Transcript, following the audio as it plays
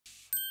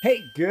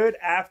Hey, good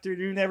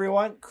afternoon,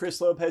 everyone. Chris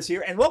Lopez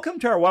here, and welcome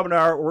to our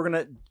webinar. We're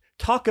going to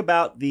talk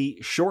about the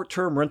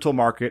short-term rental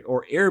market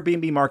or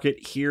Airbnb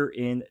market here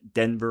in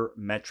Denver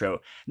Metro.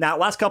 Now,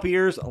 last couple of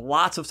years,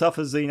 lots of stuff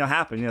has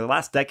happened. The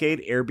last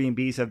decade,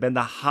 Airbnbs have been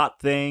the hot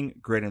thing.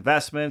 Great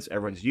investments.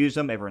 Everyone's used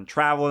them. Everyone's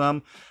traveling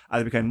them.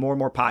 They're becoming more and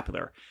more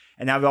popular.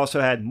 And now we've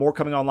also had more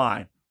coming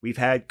online. We've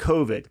had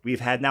COVID. We've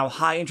had now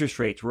high interest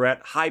rates. We're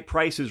at high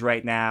prices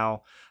right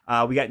now.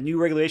 We got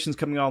new regulations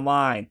coming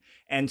online,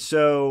 and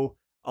so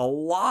a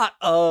lot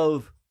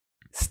of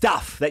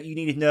stuff that you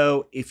need to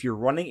know if you're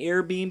running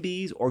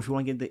Airbnbs or if you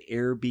want to get into the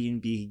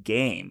Airbnb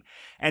game.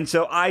 And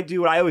so I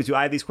do what I always do.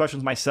 I have these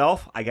questions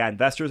myself. I got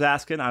investors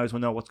asking. I always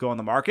want to know what's going on in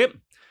the market.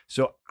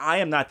 So I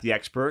am not the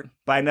expert,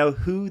 but I know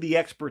who the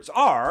experts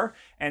are.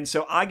 And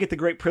so I get the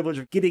great privilege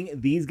of getting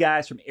these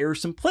guys from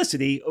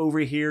AirSimplicity over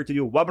here to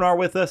do a webinar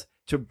with us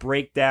to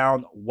break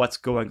down what's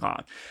going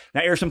on.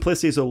 Now,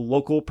 AirSimplicity is a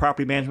local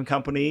property management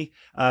company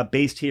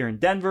based here in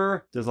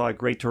Denver. Does a lot of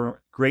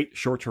great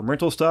short-term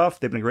rental stuff.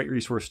 They've been a great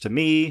resource to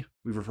me.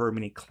 We've referred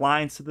many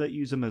clients that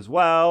use them as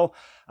well.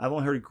 I've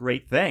only heard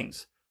great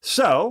things.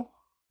 So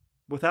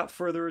without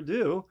further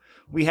ado,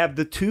 we have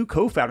the two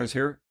co-founders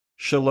here,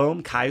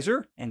 Shalom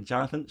Kaiser and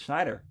Jonathan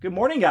Scheiner. Good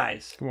morning,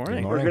 guys. Good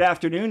morning. Or good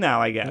afternoon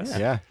now, I guess.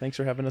 Yeah. Thanks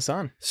for having us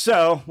on.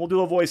 So we'll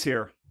do a voice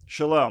here.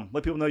 Shalom.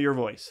 Let people know your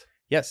voice.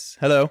 Yes.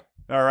 Hello.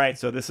 All right.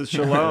 So this is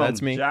Shalom.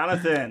 That's me.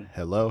 Jonathan.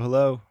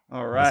 Hello.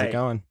 All right. How's it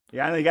going?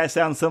 Yeah, I know you guys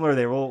sound similar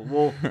there.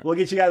 We'll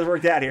get you guys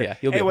worked out here. Yeah,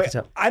 you'll anyway, get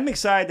it. I'm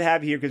excited to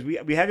have you here because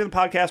we had you on the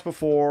podcast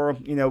before.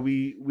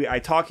 I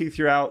talk you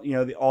throughout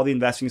all the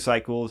investing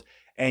cycles,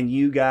 and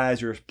you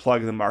guys are a plug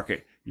in the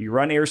market. You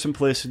run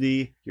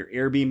AirSimplicity. You're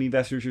Airbnb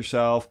investors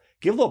yourself.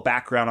 Give a little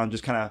background on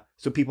just kind of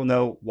so people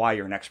know why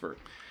you're an expert.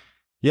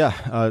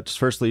 Yeah. Just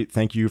firstly,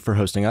 thank you for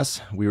hosting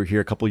us. We were here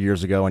a couple of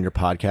years ago on your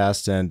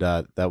podcast, and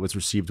that was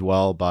received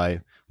well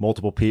by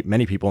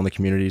many people in the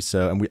community.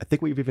 So, and I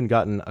think we've even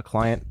gotten a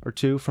client or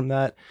two from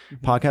that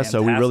podcast. Fantastic.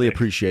 So we really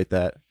appreciate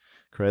that,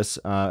 Chris.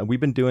 We've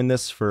been doing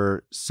this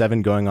for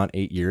 7 going on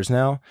 8 years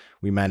now.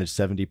 We manage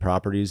 70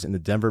 properties in the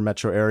Denver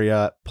metro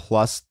area,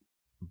 plus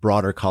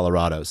broader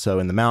Colorado. So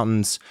in the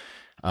mountains,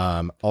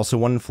 also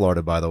one in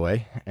Florida, by the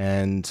way.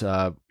 And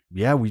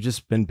we've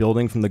just been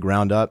building from the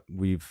ground up.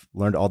 We've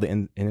learned all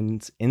the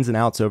ins and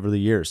outs over the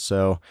years.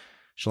 So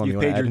Shalom,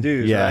 you've paid your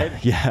dues, right?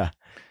 Yeah.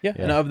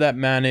 And of that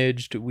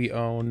managed, we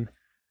own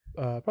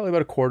probably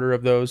about a quarter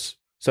of those.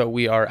 So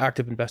we are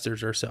active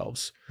investors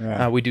ourselves.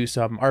 Yeah. We do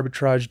some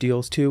arbitrage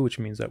deals too, which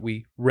means that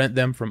we rent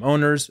them from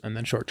owners and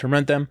then short-term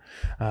rent them.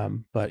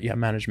 But yeah,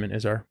 management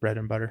is our bread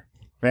and butter.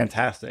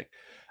 Fantastic.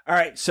 All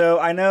right. So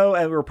I know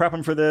as we were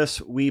prepping for this,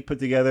 you guys put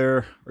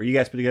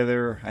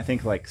together, I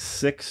think like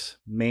 6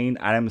 main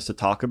items to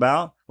talk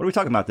about. What are we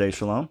talking about today,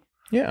 Shalom?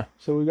 Yeah,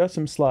 so we got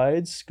some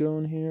slides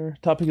going here.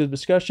 Topic of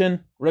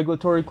discussion,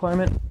 regulatory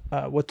climate,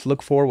 what to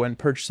look for when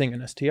purchasing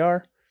an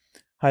STR,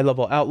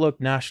 high-level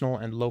outlook, national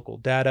and local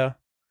data,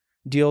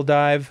 deal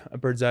dive, a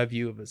bird's eye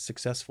view of a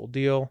successful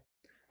deal,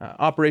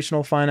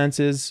 operational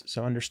finances,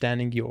 so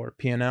understanding your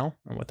P&L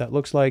and what that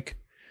looks like,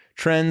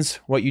 trends,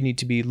 what you need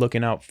to be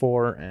looking out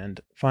for, and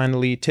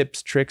finally,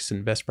 tips, tricks,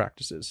 and best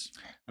practices.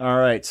 All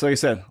right. So like I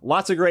said,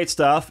 lots of great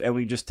stuff, and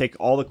we just take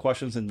all the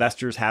questions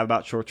investors have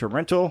about short-term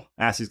rental,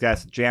 ask these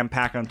guys to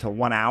jam-pack into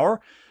 1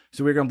 hour.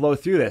 So we're going to blow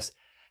through this.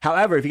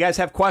 However, if you guys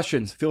have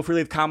questions, feel free to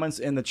leave comments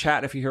in the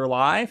chat if you're here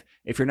live.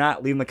 If you're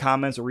not, leave in the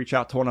comments or reach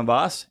out to one of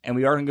us. And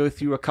we are going to go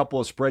through a couple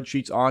of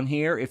spreadsheets on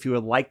here. If you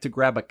would like to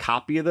grab a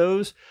copy of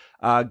those,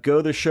 go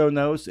to the show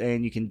notes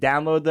and you can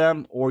download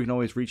them, or you can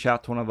always reach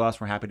out to one of us.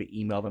 We're happy to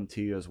email them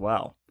to you as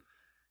well.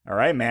 All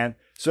right, man.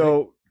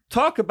 So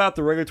talk about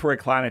the regulatory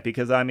climate,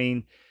 because I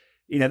mean,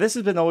 this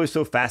has been always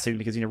so fascinating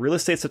because, real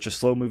estate is such a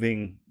slow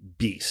moving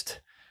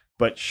beast,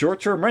 but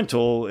short-term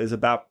rental is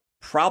about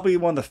probably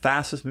one of the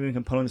fastest moving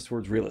components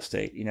towards real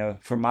estate.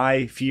 For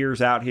my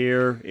fears out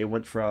here, it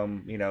went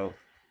from,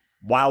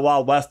 wild,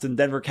 wild west in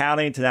Denver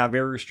County to now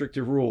very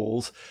restrictive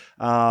rules.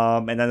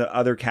 And then the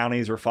other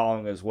counties are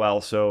following as well.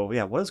 So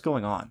yeah, what is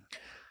going on?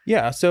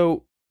 Yeah.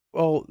 So,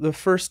 well, the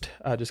first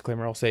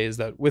disclaimer I'll say is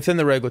that within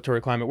the regulatory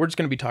climate, we're just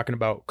going to be talking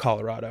about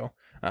Colorado.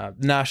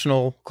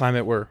 National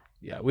climate,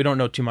 we don't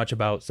know too much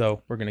about,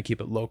 so we're going to keep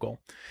it local.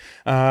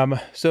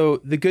 So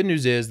the good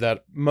news is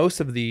that most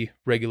of the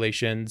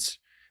regulations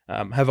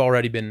have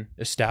already been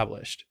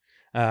established.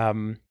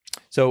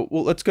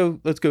 Let's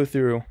go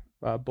through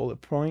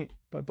bullet point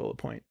by bullet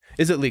point.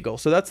 Is it legal?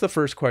 So that's the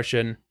first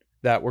question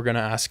that we're going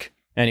to ask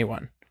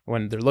anyone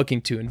when they're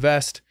looking to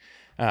invest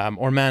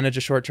or manage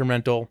a short-term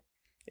rental.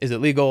 Is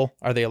it legal?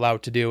 Are they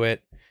allowed to do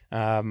it?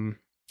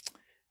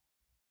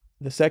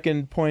 The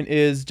second point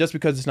is, just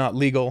because it's not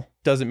legal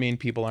doesn't mean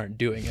people aren't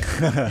doing it.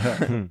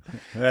 That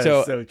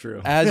is so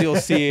true. As you'll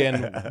see,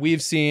 and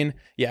we've seen,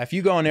 if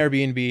you go on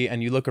Airbnb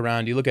and you look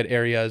around, you look at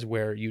areas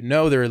where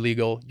they're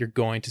illegal, you're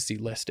going to see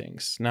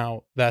listings.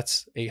 Now,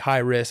 that's a high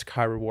risk,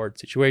 high reward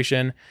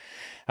situation.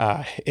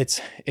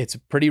 It's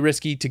pretty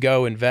risky to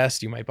go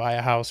invest. You might buy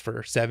a house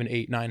for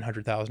 $700,000,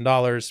 $800,000,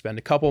 $900,000, spend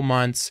a couple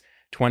months,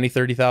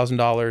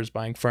 $20,000-$30,000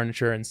 buying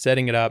furniture and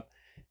setting it up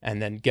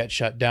and then get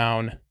shut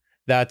down,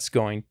 that's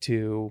going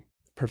to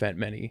prevent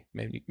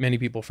many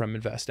people from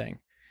investing.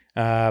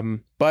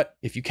 But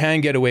if you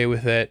can get away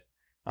with it,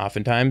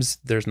 oftentimes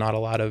there's not a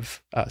lot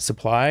of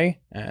supply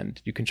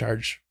and you can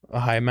charge a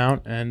high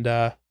amount and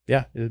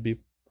it would be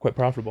quite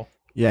profitable.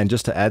 Yeah, and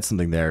just to add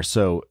something there,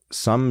 so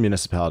some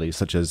municipalities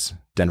such as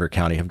Denver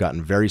County have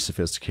gotten very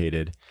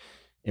sophisticated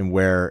in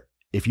where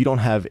if you don't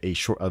have a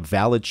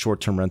valid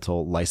short-term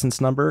rental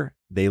license number,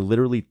 they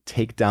literally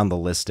take down the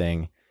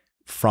listing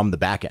from the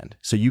back end.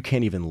 So you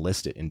can't even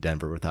list it in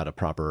Denver without a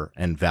proper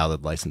and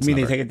valid license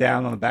number. They take it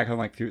down on the back end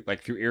like through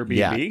Airbnb?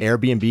 Yeah,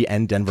 Airbnb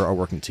and Denver are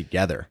working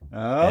together.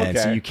 Oh, okay. And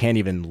so you can't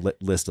even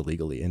list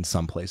illegally in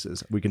some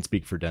places. We can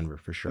speak for Denver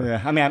for sure.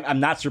 Yeah, I mean, I'm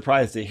not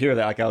surprised to hear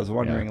that. Like I was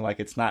wondering, like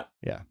it's not,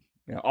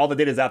 all the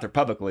data is out there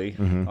publicly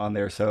on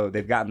there. So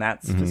they've gotten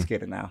that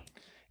sophisticated now.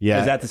 Yeah.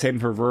 Is that the same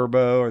for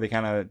Verbo? Are they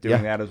kind of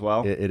doing that as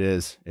well? It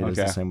is. It is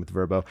the same with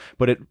Verbo.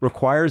 But it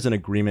requires an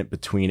agreement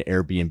between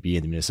Airbnb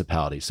and the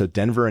municipality. So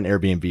Denver and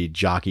Airbnb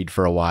jockeyed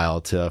for a while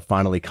to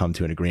finally come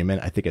to an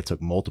agreement. I think it took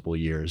multiple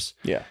years.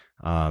 Yeah.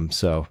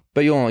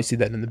 But you'll only see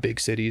that in the big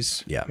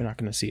cities. Yeah. You're not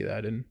going to see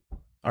that in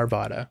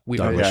Arvada.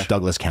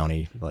 Douglas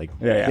County.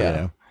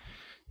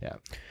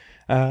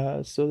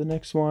 So the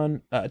next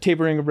one,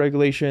 tapering of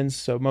regulations.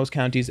 So most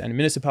counties and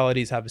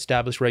municipalities have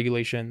established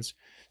regulations.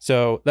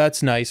 So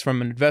that's nice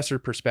from an investor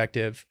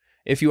perspective.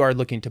 If you are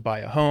looking to buy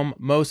a home,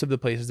 most of the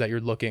places that you're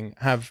looking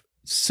have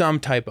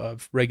some type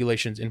of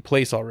regulations in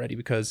place already,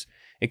 because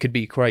it could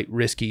be quite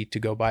risky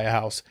to go buy a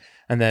house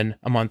and then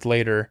a month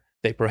later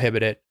they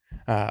prohibit it.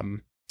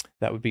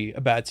 That would be a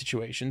bad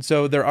situation.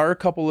 So there are a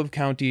couple of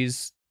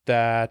counties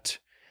that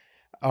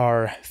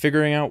are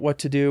figuring out what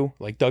to do,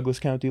 like Douglas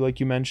County,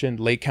 like you mentioned,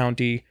 Lake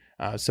County.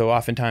 So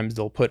oftentimes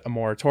they'll put a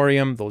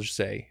moratorium. They'll just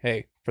say,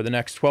 hey, for the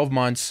next 12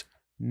 months,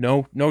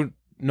 no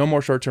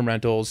more short-term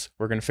rentals.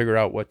 We're going to figure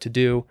out what to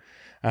do.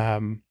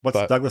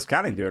 What's Douglas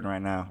County doing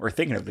right now, or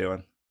thinking of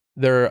doing?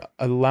 They're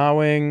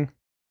allowing,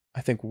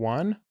 I think,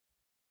 one.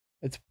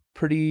 It's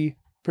pretty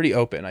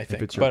open, I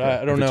think. But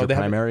I don't know. They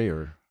primary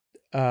or?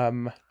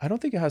 I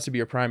don't think it has to be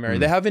a primary.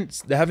 They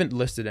haven't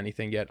listed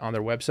anything yet on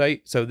their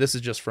website. So this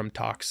is just from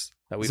talks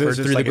that we've heard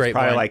through the grapevine. It's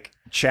probably like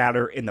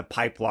chatter in the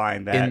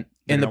pipeline.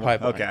 In the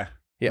pipeline. Okay.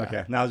 Yeah.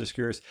 Okay. Now I was just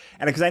curious.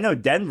 And because I know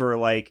Denver,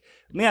 like,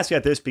 let me ask you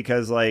about this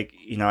because, like,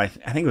 I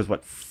think it was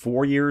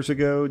 4 years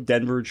ago,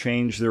 Denver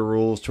changed their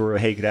rules to where,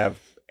 hey, you could have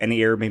any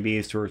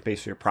Airbnbs to where it's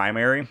basically a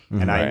primary.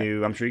 And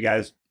I'm sure you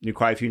guys knew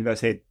quite a few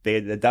investors. They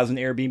had a dozen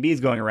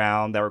Airbnbs going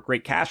around that were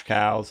great cash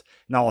cows.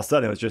 And all of a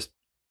sudden it was just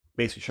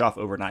basically shut off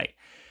overnight.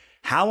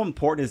 How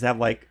important is to have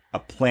like a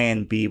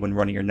plan B when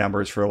running your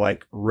numbers for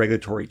like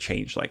regulatory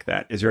change like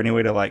that? Is there any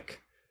way to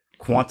like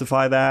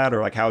quantify that,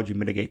 or like how would you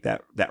mitigate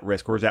that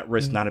risk, or is that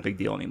risk not a big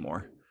deal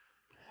anymore?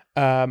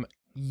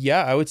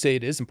 Yeah, I would say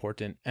it is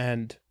important.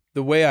 And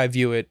the way I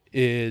view it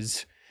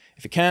is,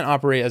 if it can't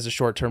operate as a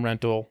short-term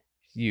rental,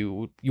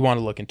 you want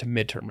to look into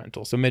midterm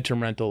rental. So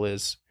midterm rental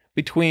is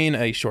between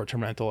a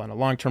short-term rental and a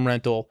long-term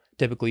rental,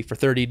 typically for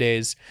 30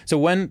 days. So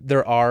when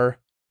there are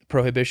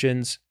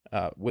prohibitions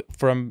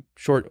from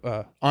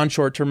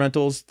short-term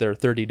rentals, they're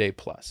 30-day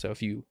plus. So if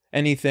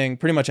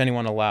pretty much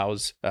anyone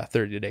allows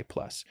 30-day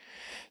plus.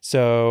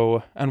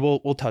 So, and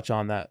we'll touch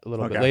on that a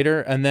little bit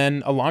later. And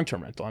then a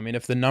long-term rental. I mean,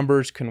 if the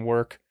numbers can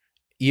work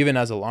even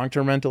as a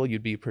long-term rental,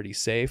 you'd be pretty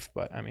safe.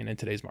 But I mean, in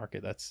today's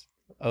market, that's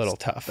a little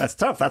tough. That's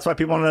tough. That's why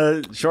people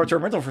want a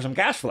short-term rental for some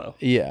cash flow.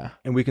 Yeah.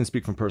 And we can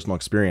speak from personal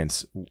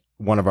experience.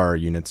 One of our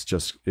units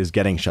just is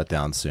getting shut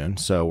down soon.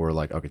 So we're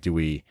like, okay, do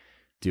we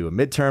do a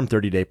midterm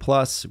 30-day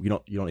plus? You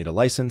don't need a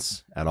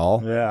license at all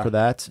for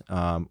that.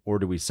 Or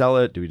do we sell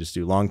it? Do we just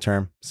do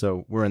long-term?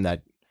 So we're in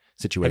that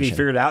situation. Have you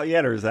figured it out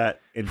yet, or is that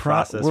in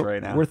process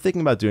right now? We're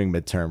thinking about doing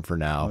midterm for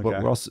now,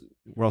 but we're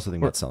also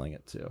thinking about selling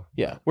it too.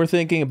 Yeah. We're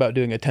thinking about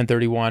doing a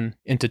 1031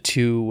 into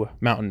 2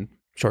 mountain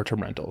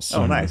short-term rentals.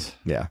 Oh, nice.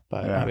 Yeah.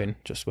 But I mean,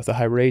 just with the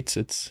high rates,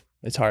 it's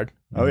hard.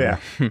 Oh yeah.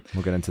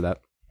 We'll get into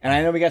that. And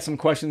I know we got some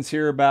questions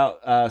here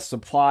about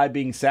supply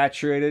being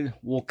saturated.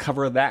 We'll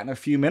cover that in a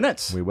few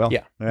minutes. We will.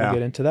 Yeah. We'll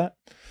get into that.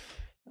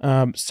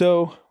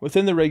 So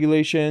within the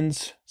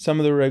regulations, some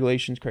of the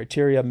regulations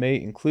criteria may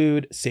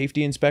include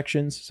safety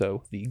inspections.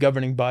 So the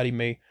governing body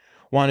may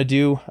want to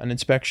do an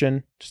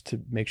inspection just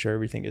to make sure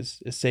everything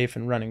is safe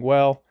and running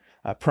well.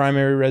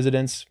 Primary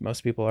residence,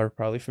 most people are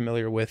probably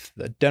familiar with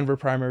the Denver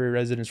primary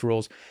residence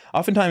rules.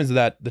 Oftentimes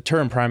that the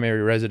term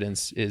primary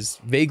residence is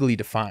vaguely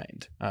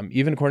defined.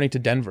 Even according to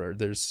Denver,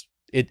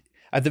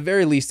 at the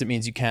very least, it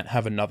means you can't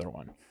have another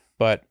one.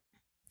 But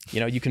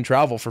you can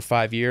travel for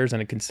 5 years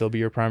and it can still be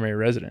your primary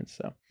residence.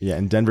 So yeah,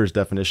 and Denver's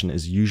definition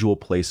is usual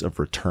place of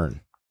return.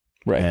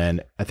 Right.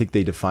 And I think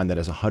they define that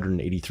as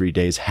 183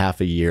 days,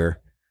 half a year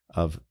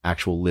of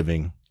actual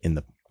living in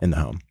the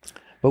home.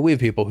 But we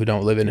have people who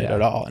don't live in it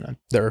at all, and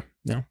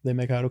they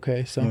make out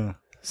okay. So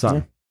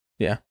some.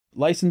 Yeah.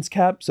 license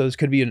cap. So this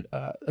could be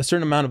a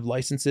certain amount of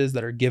licenses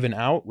that are given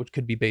out, which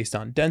could be based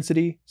on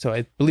density. So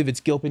I believe it's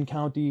Gilpin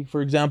County,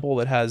 for example,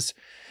 that has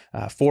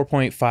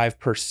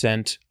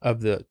 4.5%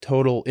 of the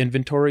total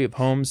inventory of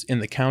homes in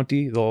the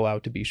county they'll allow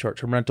to be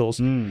short-term rentals.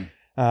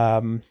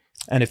 And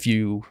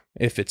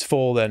if it's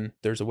full, then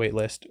there's a wait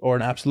list or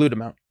an absolute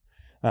amount.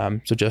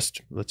 So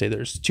just let's say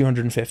there's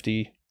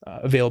 250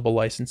 available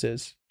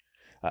licenses.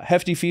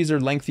 Hefty fees are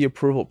lengthy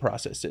approval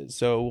processes.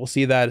 So we'll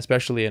see that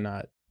especially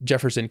in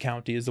Jefferson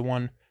County is the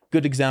one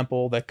good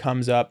example that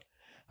comes up.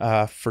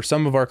 For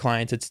some of our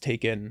clients, it's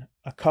taken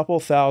a couple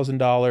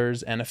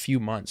 $1,000s and a few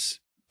months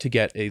to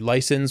get a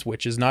license,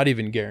 which is not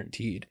even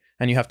guaranteed.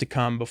 And you have to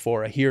come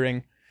before a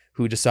hearing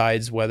who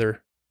decides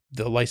whether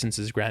the license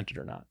is granted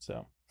or not.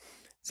 So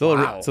it's a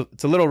little,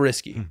 it's a little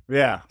risky.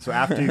 Yeah. So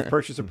after you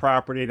purchase a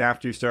property and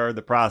after you start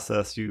the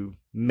process, you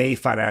may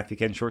find out if you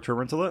can short-term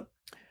rental it.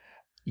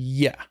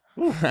 Yeah.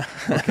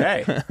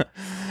 Okay.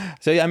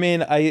 So, I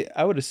mean,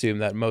 I would assume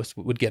that most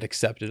would get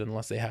accepted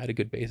unless they had a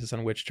good basis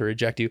on which to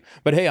reject you.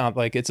 But hey,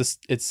 like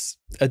it's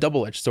a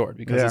double-edged sword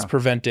because it's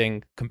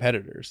preventing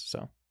competitors.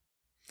 So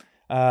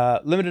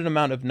limited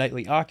amount of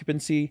nightly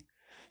occupancy.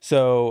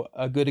 So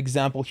a good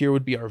example here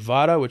would be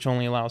Arvada, which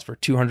only allows for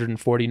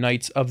 240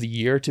 nights of the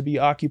year to be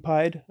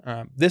occupied.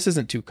 This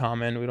isn't too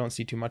common. We don't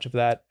see too much of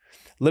that.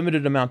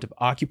 Limited amount of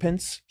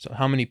occupants. So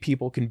how many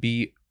people can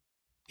be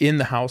in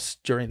the house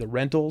during the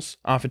rentals.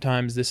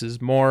 Oftentimes this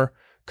is more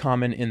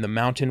common in the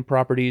mountain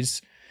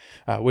properties,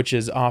 which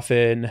is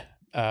often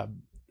a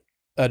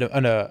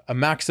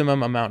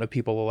maximum amount of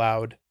people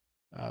allowed.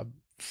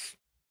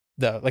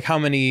 How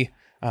many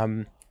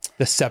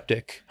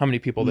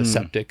people the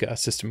septic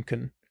system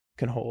can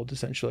hold,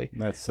 essentially.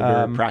 That's a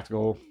very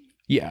practical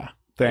thing.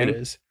 It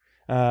is.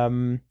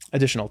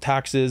 Additional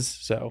taxes.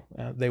 So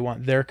they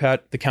want their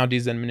cut. The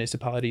counties and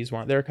municipalities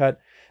want their cut,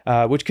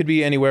 which could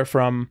be anywhere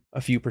from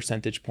a few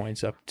percentage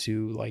points up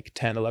to like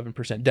 10,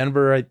 11%.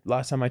 Denver,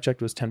 last time I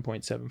checked, was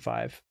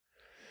 10.75.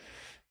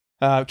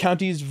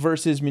 Counties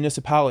versus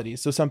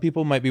municipalities. So some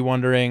people might be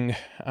wondering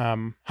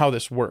how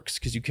this works,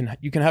 because you can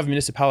have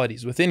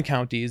municipalities within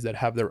counties that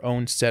have their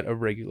own set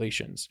of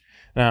regulations.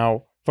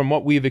 Now, from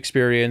what we've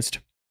experienced,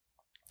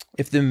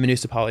 if the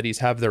municipalities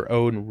have their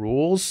own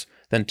rules,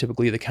 then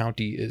typically the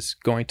county is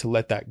going to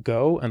let that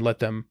go and let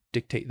them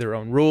dictate their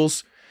own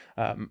rules.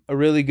 A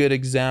really good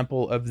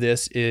example of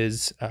this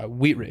is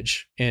Wheat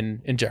Ridge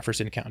in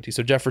Jefferson County.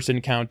 So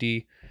Jefferson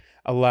County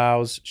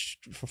allows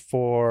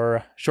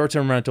for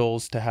short-term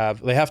rentals they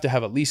have to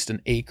have at least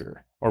an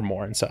acre or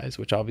more in size,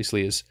 which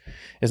obviously is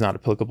not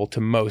applicable to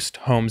most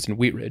homes in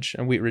Wheat Ridge.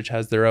 And Wheat Ridge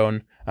has their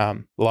own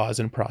laws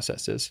and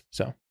processes,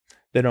 so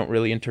they don't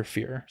really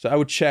interfere. So I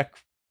would check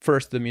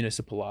first the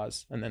municipal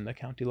laws and then the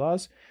county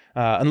laws,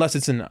 unless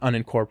it's an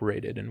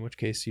unincorporated, in which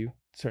case you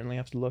certainly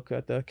have to look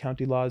at the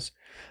county laws.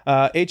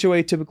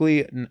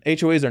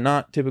 HOAs are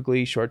not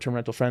typically short-term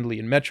rental friendly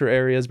in metro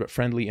areas, but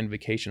friendly in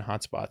vacation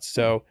hotspots.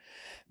 So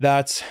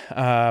that's like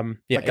up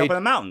in the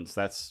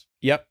mountains.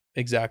 Yep,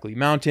 exactly.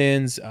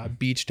 Mountains,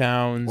 beach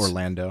towns,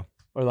 Orlando,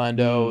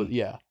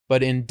 yeah.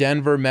 But in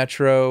Denver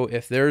metro,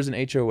 if there's an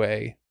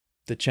HOA,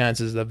 the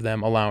chances of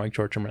them allowing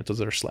short-term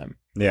rentals are slim.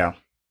 Yeah.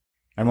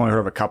 I've only heard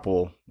of a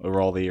couple over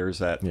all the years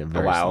that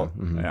allow.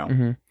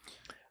 Mm-hmm.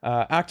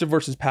 Active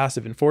versus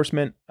passive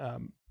enforcement.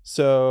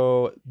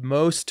 So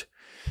most,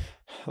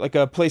 like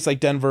a place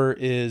like Denver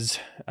is,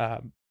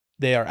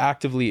 they are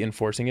actively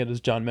enforcing it. As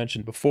John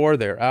mentioned before,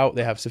 they're out.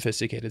 They have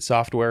sophisticated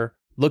software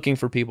looking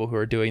for people who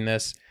are doing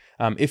this.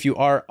 If you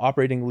are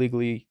operating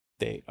legally,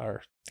 they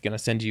are going to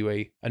send you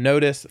a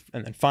notice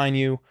and then fine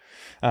you.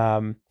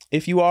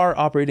 If you are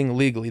operating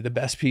legally, the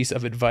best piece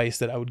of advice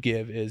that I would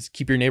give is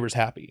keep your neighbors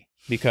happy,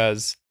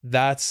 because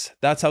that's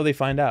how they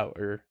find out,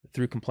 or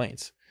through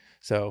complaints.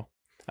 So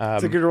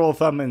it's a good rule of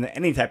thumb in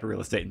any type of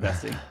real estate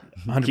investing.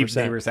 100%. Keep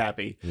neighbors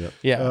happy. Yep.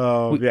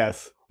 Yeah.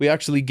 Yes. We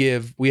actually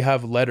we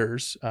have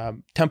letters,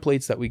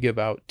 templates that we give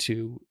out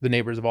to the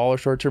neighbors of all our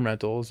short-term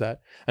rentals,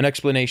 that an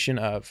explanation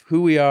of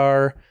who we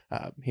are.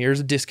 Here's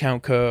a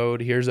discount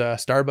code. Here's a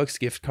Starbucks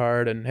gift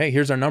card. And hey,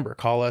 here's our number.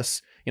 Call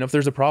us. If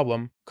there's a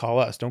problem, call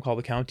us. Don't call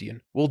the county,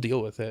 and we'll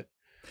deal with it.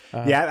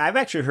 Yeah, I've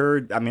actually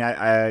heard. I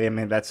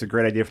mean, that's a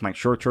great idea for my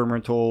short-term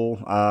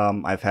rental.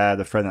 I've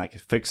had a friend like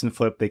fix and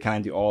flip. They kind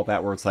of do all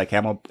that, where it's like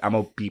I'm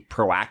gonna be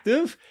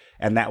proactive,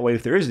 and that way,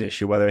 if there is an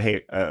issue, whether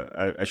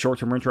a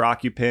short-term renter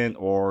occupant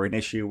or an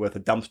issue with a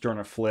dumpster on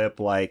a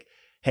flip, like,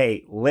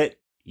 hey, let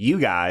you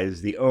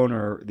guys, the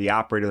owner, the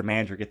operator, the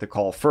manager, get the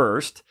call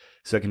first,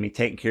 so it can be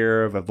taken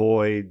care of.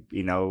 Avoid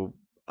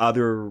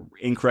other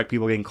incorrect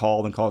people getting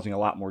called and causing a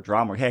lot more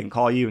drama. Or, hey, I can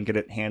call you and get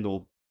it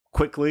handled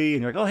quickly,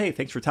 and you're like, oh, hey,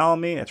 thanks for telling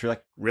me. That's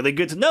really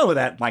good to know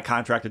that my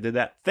contractor did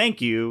that.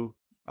 Thank you.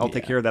 I'll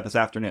take care of that this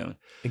afternoon.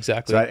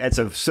 Exactly. So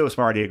it's so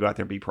smart idea to go out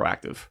there and be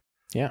proactive.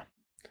 Yeah.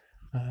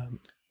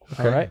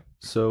 Okay. All right.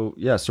 So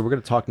we're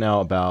going to talk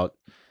now about.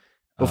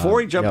 Before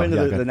we jump into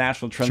the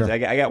national trends, sure.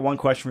 I got one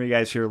question for you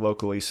guys here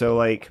locally.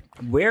 So,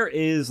 where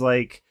is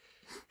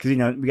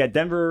because we got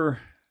Denver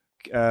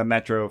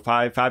metro,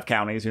 five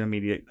counties,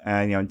 immediate,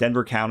 and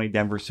Denver County,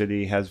 Denver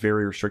City has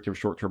very restrictive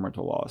short-term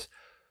rental laws.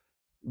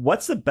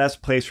 What's the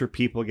best place for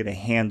people to get a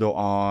handle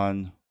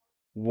on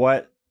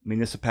what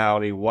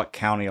municipality, what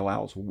county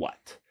allows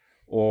what?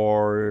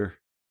 Or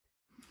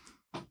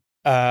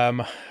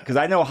because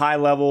I know high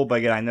level, but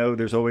again, I know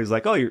there's always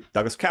like, oh,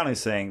 Douglas County is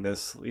saying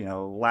this.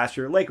 Last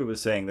year Lakewood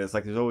was saying this.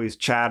 Like, there's always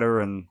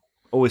chatter and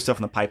always stuff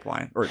in the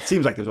pipeline, or it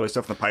seems like there's always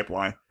stuff in the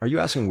pipeline. Are you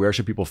asking where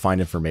should people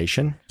find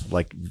information,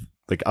 like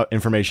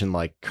information,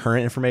 like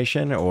current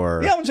information,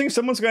 or? Yeah, I'm saying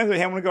someone's going to say,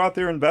 hey, I'm going to go out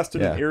there and invest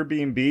in an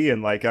Airbnb,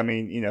 and like, I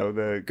mean,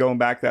 the going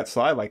back that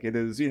slide, like it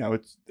is,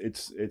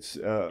 it's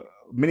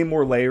many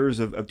more layers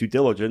of due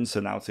diligence,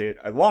 and I would say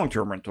a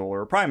long-term rental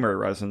or a primary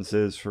residence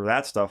is for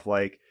that stuff.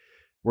 Like,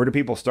 where do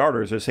people start?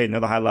 Or is just say know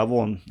the high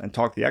level and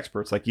talk to the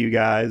experts like you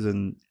guys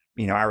and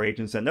our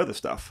agents that know this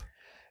stuff?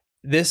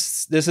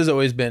 This has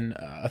always been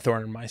a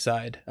thorn in my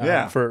side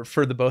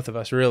for the both of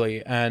us,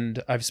 really.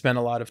 And I've spent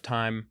a lot of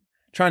time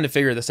trying to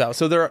figure this out.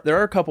 So there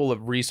are a couple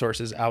of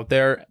resources out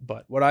there,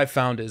 but what I've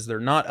found is they're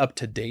not up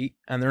to date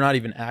and they're not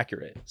even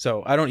accurate.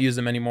 So I don't use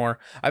them anymore.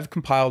 I've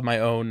compiled my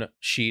own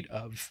sheet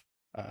of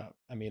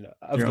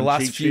the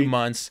last few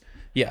months.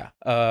 Yeah.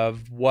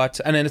 Of what,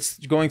 and then it's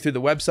going through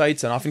the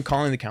websites and often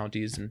calling the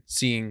counties and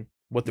seeing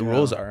what the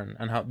rules are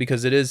and how,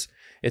 because it's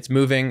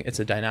moving.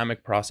 It's a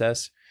dynamic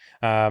process.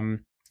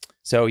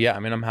 So yeah, I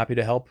mean, I'm happy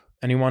to help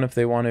anyone if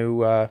they want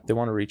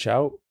to reach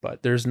out,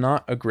 but there's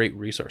not a great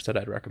resource that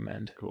I'd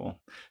recommend. Cool.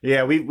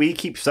 Yeah. We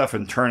keep stuff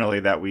internally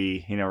that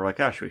we, we're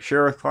like, oh, should we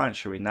share with clients?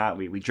 Should we not?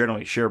 We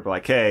generally share, but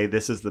like, hey,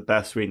 this is the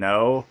best we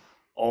know.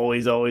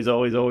 Always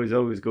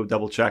go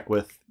double check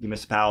with the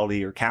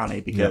municipality or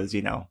county because,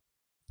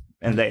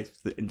 and it's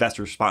the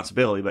investor's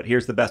responsibility, but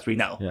here's the best we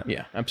know.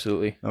 Yeah,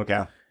 absolutely.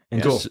 Okay.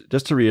 And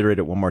just to reiterate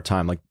it one more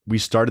time, like we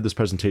started this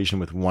presentation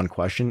with one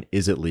question: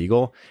 is it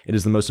legal? It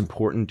is the most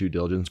important due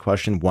diligence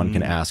question one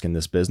can ask in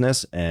this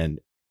business, and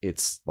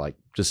it's like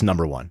just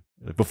number one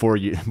before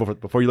you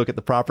look at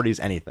the properties,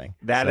 anything.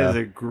 That is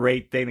a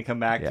great thing to come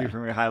back to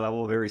from your high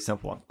level. Very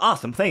simple one.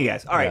 Awesome. Thank you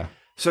guys. All right.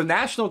 So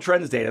national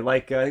trends data,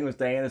 like I think it was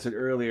Diana said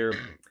earlier,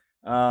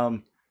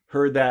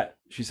 heard that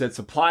she said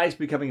supply is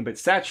becoming a bit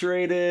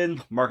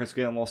saturated, market's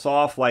getting a little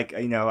soft. Like,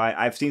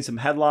 I've seen some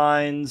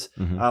headlines.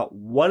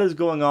 What is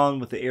going on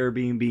with the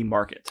Airbnb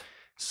market?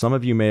 Some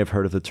of you may have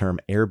heard of the term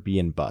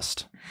Airbnb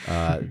bust.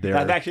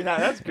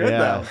 That's good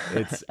though.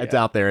 It's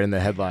out there in the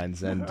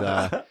headlines. And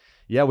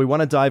we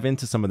want to dive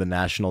into some of the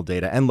national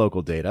data and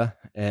local data.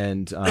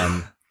 And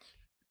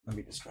let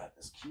me just grab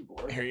this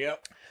keyboard. Here you go.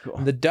 Cool.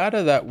 The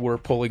data that we're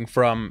pulling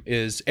from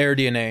is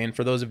AirDNA. And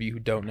for those of you who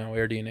don't know,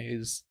 AirDNA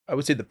is, I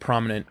would say, the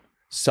prominent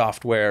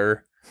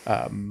software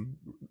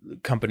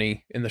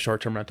company in the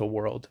short-term rental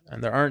world.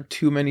 And there aren't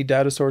too many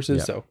data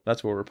sources. So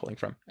that's where we're pulling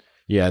from.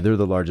 Yeah, they're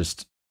the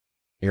largest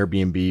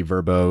Airbnb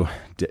Vrbo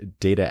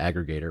data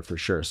aggregator for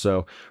sure.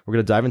 So we're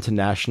going to dive into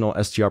national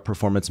STR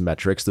performance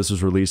metrics. This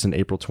was released in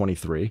April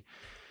 23.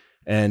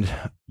 And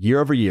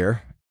year over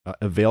year,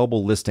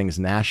 available listings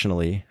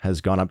nationally has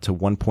gone up to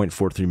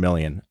 1.43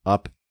 million,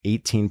 up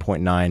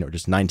 18.9 or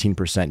just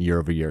 19% year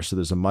over year. So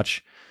there's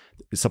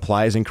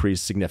supply has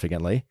increased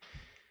significantly,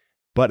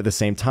 but at the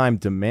same time,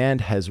 demand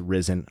has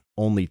risen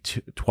only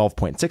to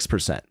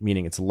 12.6%,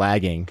 meaning it's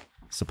lagging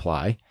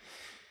supply.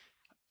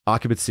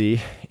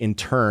 Occupancy in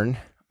turn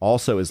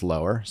also is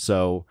lower.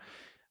 So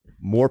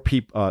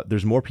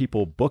there's more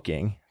people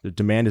booking. The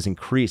demand has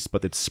increased,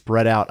 but it's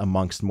spread out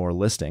amongst more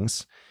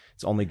listings.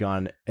 It's only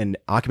and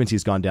occupancy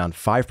has gone down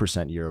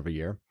 5% year over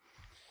year.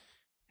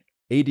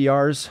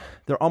 ADRs,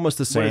 they're almost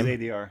the same. What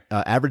is ADR?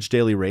 Average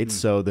daily rates.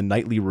 So the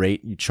nightly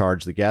rate you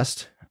charge the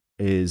guest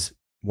is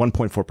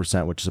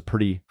 1.4%, which is a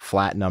pretty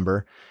flat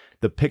number.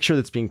 The picture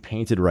that's being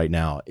painted right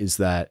now is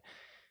that,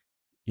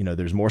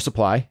 there's more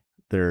supply.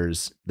 There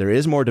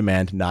is more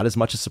demand, not as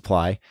much as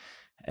supply.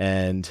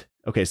 And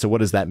okay, so what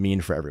does that mean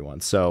for everyone?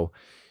 So,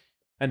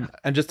 and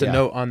just a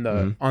note on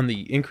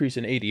the increase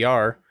in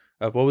ADR,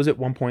 what was it?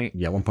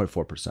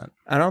 1.4%.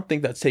 I don't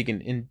think that's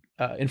taken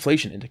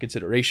inflation into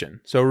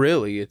consideration. So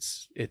really,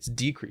 it's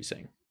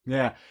decreasing.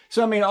 Yeah.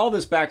 So I mean, all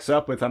this backs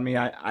up with. I mean,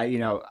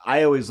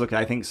 I always look at.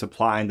 I think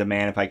supply and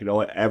demand. If I could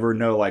ever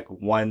know like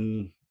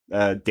one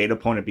data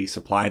point, it'd be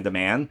supply and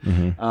demand.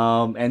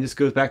 And this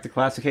goes back to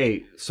classic.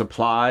 Hey,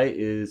 supply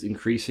is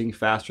increasing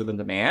faster than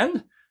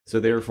demand. So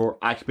therefore,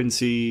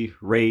 occupancy,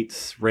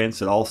 rates,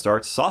 rents, it all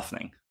starts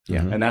softening.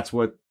 Yeah. And that's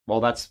what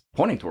that's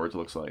pointing towards. It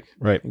looks like.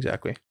 Right.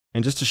 Exactly.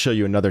 And just to show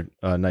you another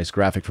nice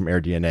graphic from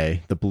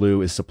AirDNA, the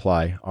blue is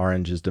supply,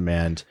 orange is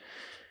demand.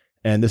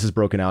 And this is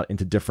broken out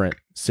into different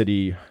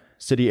city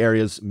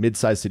areas,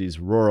 mid-sized cities,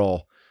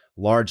 rural,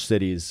 large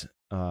cities,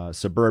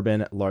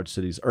 suburban, large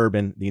cities,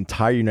 urban, the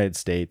entire United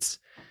States.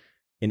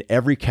 In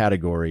every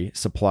category,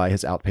 supply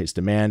has outpaced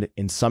demand.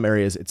 In some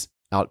areas, it's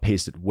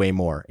outpaced it way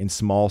more. In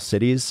small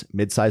cities,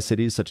 mid-sized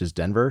cities such as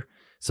Denver,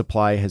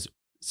 supply has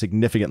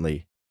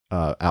significantly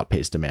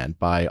outpaced demand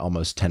by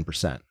almost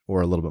 10%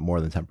 or a little bit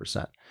more than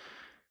 10%.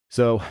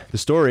 So the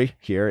story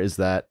here is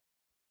that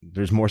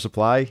there's more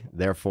supply,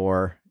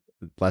 therefore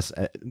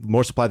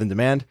more supply than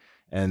demand,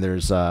 and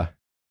there's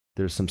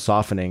some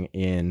softening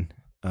in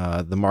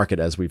the market,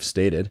 as we've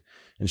stated.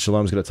 And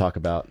Shalom's going to talk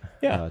about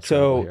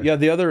so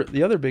the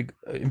other big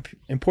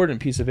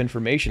important piece of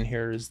information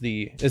here is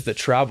the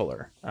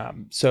traveler.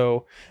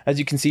 So as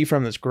you can see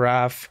from this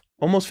graph,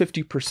 almost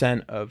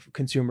 50% of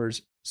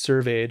consumers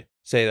surveyed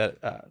say that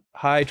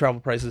high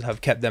travel prices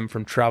have kept them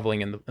from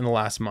traveling in the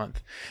last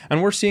month,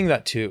 and we're seeing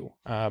that too.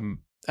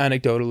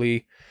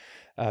 Anecdotally,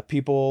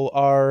 people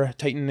are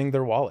tightening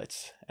their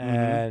wallets,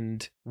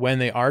 and when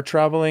they are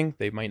traveling,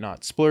 they might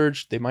not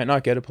splurge. They might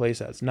not get a place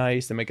that's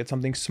nice. They might get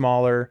something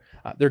smaller.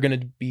 They're going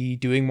to be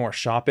doing more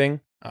shopping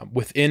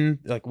within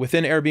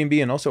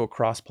Airbnb and also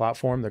across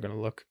platform. They're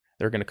going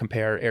to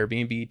compare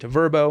Airbnb to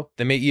Vrbo.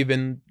 They may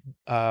even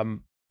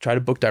try to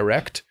book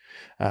direct.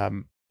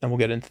 And we'll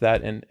get into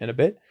that in a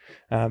bit.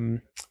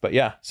 But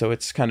yeah, so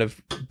it's kind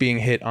of being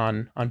hit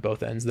on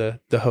both ends, the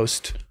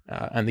host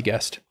and the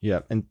guest. Yeah.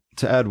 And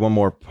to add one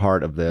more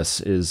part of this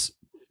is,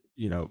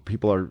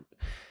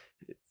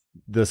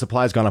 the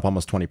supply has gone up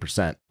almost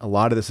 20%. A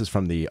lot of this is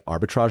from the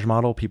arbitrage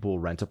model. People will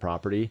rent a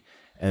property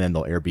and then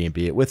they'll Airbnb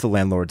it with the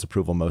landlord's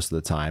approval most of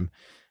the time.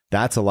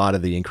 That's a lot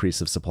of the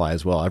increase of supply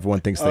as well. Everyone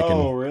thinks they can.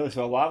 Oh, really?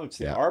 So a lot of it's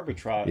the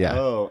arbitrage. Yeah.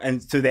 Oh,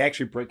 and so they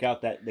actually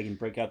they can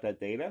break out that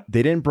data?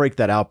 They didn't break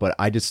that out, but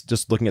I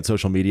just looking at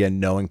social media and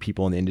knowing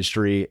people in the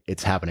industry,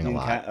 it's happening a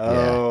lot.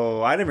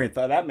 I never even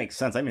thought that makes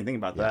sense. I didn't even think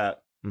about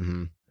that.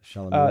 Mm-hmm.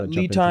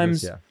 Lead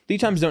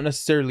times don't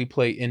necessarily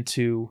play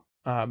into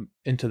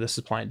the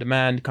supply and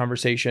demand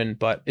conversation,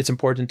 but it's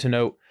important to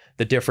note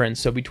the difference.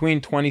 So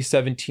between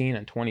 2017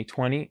 and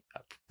 2020,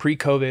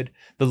 pre-COVID,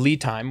 the lead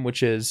time,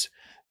 which is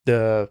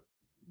the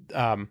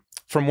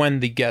from when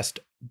the guest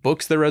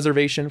books the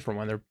reservation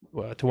to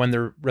when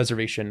their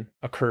reservation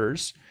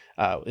occurs,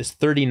 is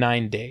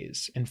 39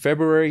 days. In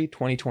February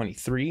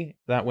 2023,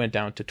 that went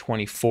down to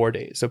 24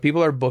 days. So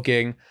people are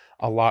booking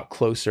a lot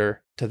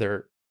closer to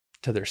their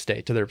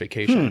stay, to their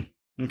vacation.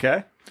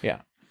 Okay.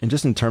 Yeah. And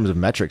just in terms of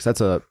metrics,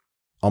 that's a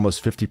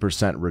almost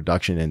 50%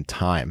 reduction in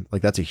time.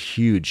 Like, that's a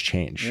huge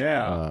change.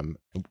 Yeah.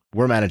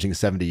 We're managing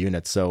 70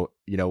 units. So,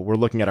 we're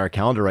looking at our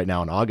calendar right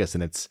now in August,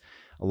 and it's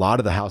a lot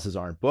of the houses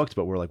aren't booked,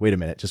 but we're like, wait a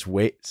minute, just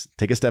wait,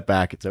 take a step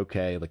back. It's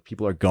okay. Like,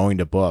 people are going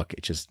to book.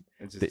 It's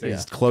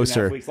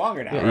closer. 2.5 weeks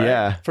longer now, Yeah. right?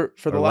 Yeah.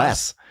 For the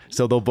last,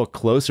 so they'll book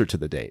closer to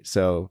the date.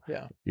 So,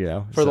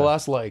 for the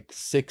last like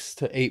 6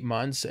 to 8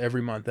 months,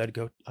 every month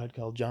I'd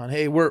call John,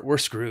 hey, we're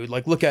screwed.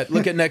 Like, look at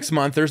next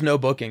month. There's no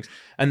bookings.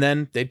 And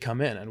then they'd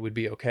come in and we'd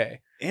be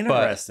okay.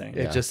 Interesting.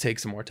 But it just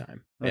takes some more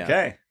time.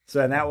 Okay. Yeah.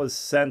 So, and that was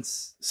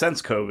since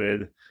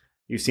COVID,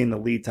 you've seen the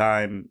lead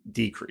time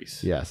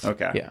decrease. Yes.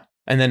 Okay. Yeah.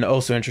 And then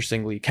also,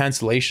 interestingly,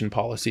 cancellation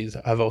policies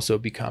have also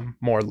become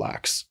more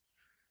lax.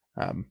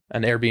 And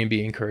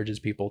Airbnb encourages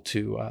people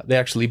to, they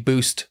actually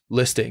boost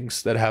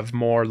listings that have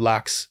more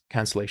lax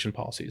cancellation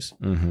policies.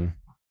 Mm-hmm.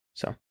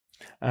 So,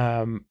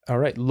 all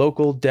right,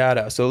 local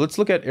data. So let's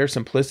look at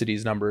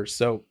AirSimplicity's numbers.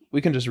 So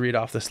we can just read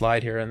off the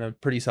slide here, and they're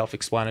pretty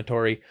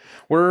self-explanatory.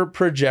 We're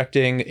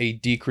projecting a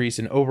decrease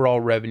in overall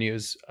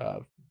revenues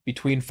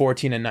between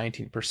 14 and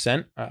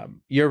 19%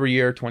 year over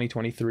year,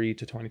 2023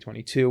 to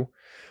 2022.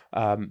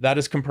 That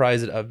is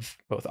comprised of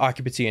both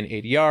occupancy and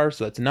ADR.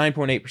 So that's a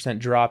 9.8%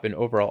 drop in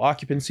overall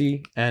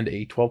occupancy and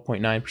a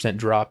 12.9%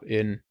 drop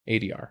in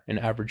ADR, in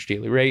average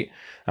daily rate.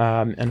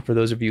 And for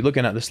those of you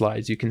looking at the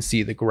slides, you can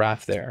see the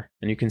graph there,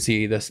 and you can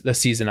see the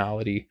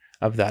seasonality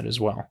of that as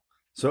well.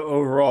 So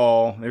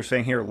overall, they're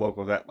saying here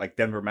local, is that like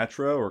Denver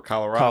Metro or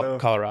Colorado?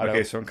 Colorado.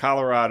 Okay, so in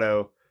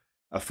Colorado,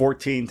 a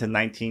 14 to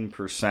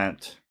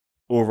 19%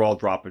 overall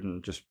drop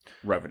in just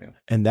revenue.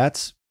 And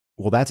that's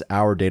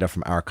our data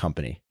from our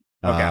company.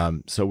 Okay.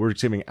 So we're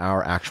giving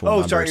our actual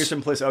numbers. Sorry, your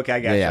simplicity. Okay, I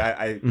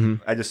got you.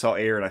 I just saw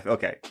Air and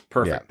okay,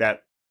 perfect. Yeah.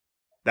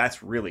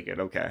 That's really good.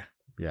 Okay.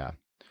 Yeah.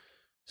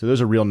 So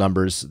those are real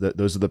numbers.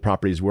 Those are the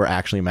properties we're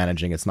actually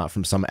managing. It's not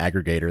from some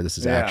aggregator. This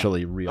is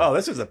actually real. Oh,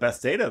 this is the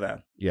best data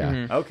then. Yeah.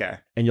 Mm-hmm. Okay.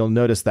 And you'll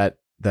notice that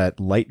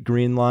light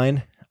green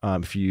line,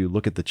 if you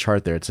look at the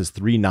chart there, it says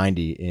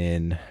 390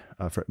 in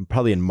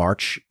probably in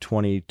March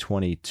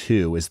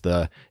 2022 is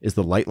the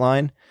light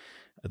line.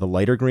 The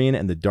lighter green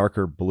and the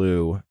darker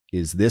blue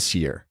is this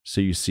year.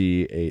 So you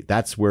see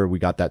that's where we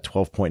got that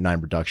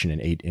 12.9 reduction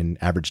in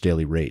average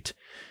daily rate.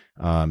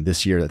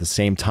 This year at the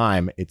same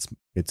time,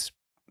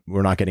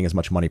 we're not getting as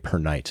much money per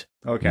night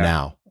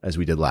now as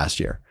we did last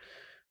year.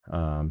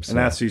 And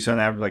that's, you said on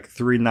average like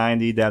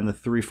 390 down to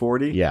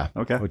 340? Yeah.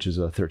 Okay. Which is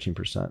a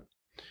 13%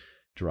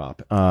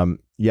 drop.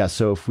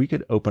 So if we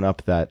could open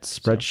up that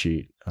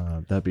spreadsheet,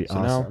 that'd be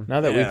awesome.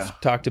 Now that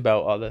we've talked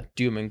about all the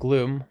doom and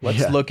gloom,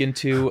 let's look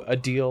into a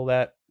deal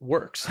that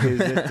works.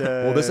 Is it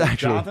this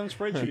actually Jonathan's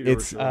spreadsheet?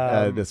 It's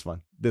this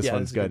one. This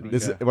one's good.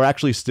 We're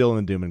actually still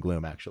in doom and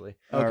gloom, actually.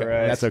 Okay. All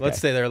right. That's okay. Let's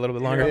stay there a little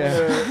bit longer.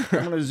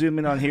 I'm going to zoom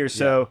in on here.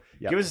 So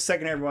give us a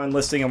second, everyone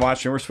listening and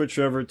watching. We're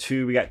switching over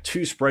to, we got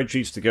 2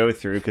 spreadsheets to go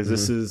through because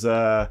this is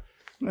the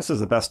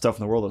best stuff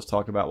in the world. Let's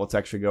talk about what's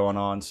actually going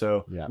on.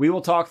 So we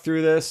will talk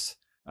through this.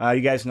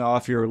 You guys know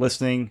if you're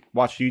listening,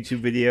 watch the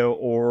YouTube video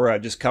or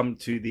just come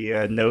to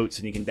the notes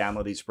and you can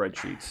download these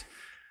spreadsheets.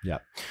 Yeah.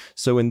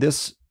 So in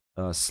this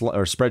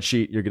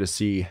spreadsheet, you're going to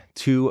see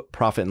two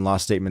profit and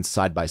loss statements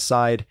side by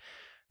side.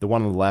 The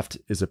one on the left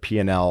is a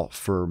P&L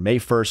for May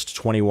 1st,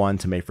 21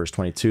 to May 1st,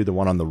 22. The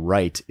one on the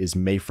right is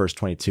May 1st,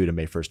 22 to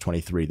May 1st,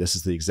 23. This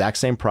is the exact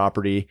same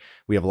property.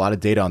 We have a lot of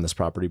data on this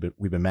property, but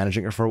we've been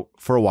managing it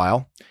for a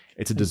while.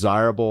 It's a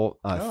desirable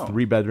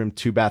 3-bedroom,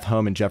 2-bath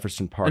home in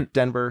Jefferson Park,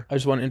 Denver. I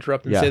just want to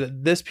interrupt and say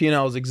that this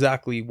P&L is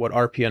exactly what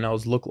our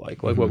P&Ls look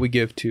like what we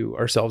give to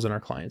ourselves and our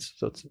clients.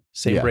 So it's the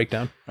same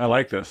breakdown. I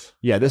like this.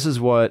 Yeah, this is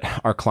what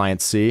our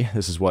clients see.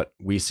 This is what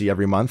we see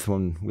every month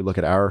when we look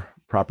at our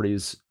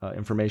properties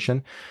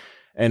information.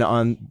 And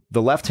on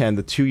the left hand,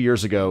 the 2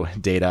 years ago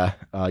data,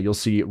 you'll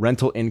see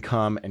rental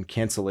income and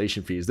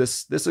cancellation fees.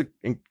 This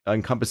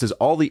encompasses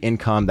all the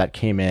income that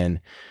came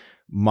in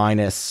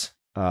minus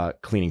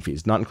cleaning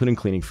fees, not including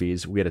cleaning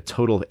fees. We had a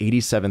total of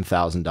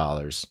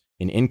 $87,000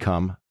 in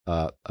income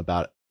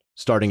about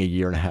starting a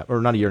year and a half,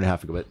 or not a year and a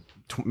half ago,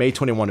 but May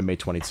 21 to May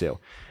 22.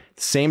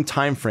 Same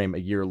time frame a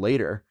year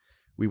later,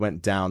 we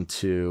went down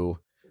to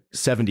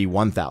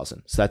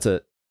 71,000. So that's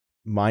a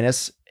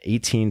minus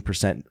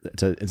 18%.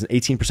 It's an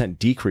 18%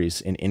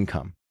 decrease in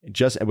income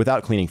just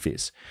without cleaning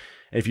fees.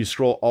 And if you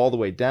scroll all the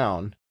way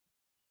down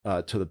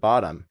to the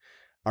bottom,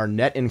 our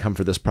net income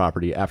for this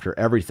property after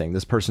everything,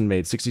 this person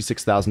made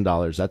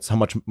 $66,000. That's how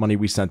much money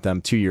we sent them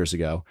 2 years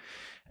ago.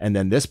 And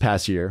then this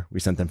past year, we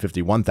sent them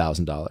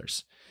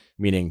 $51,000,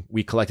 meaning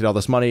we collected all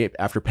this money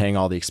after paying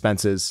all the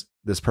expenses.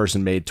 This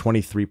person made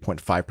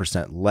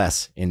 23.5%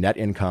 less in net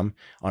income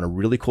on a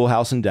really cool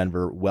house in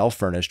Denver, well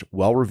furnished,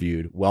 well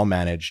reviewed, well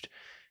managed.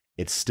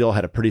 It still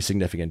had a pretty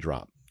significant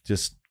drop.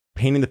 Just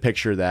painting the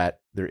picture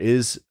that there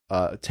is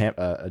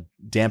a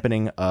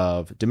dampening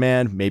of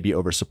demand, maybe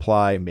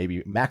oversupply,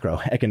 maybe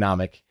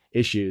macroeconomic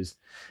issues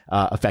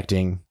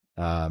affecting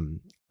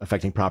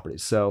affecting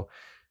properties. So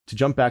to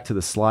jump back to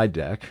the slide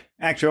deck.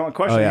 Actually, one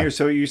question here.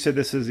 So you said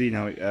this is,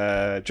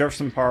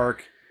 Jefferson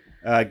Park,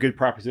 good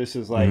property. This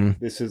is like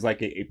this is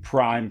like a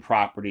prime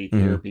property to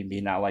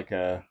Airbnb, not like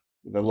the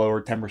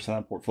lower 10% of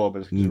the portfolio.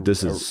 But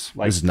this is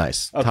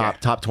nice. Okay.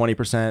 Top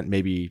 20%,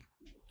 maybe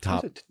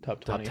top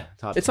 20.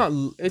 Top, it's not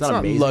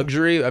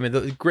luxury. I mean,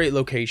 the great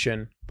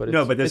location, but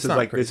this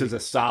is a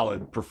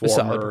solid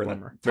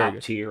performer, top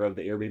tier of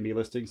the Airbnb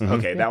listings.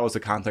 Okay, that was the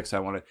context I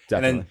wanted.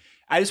 Definitely. And then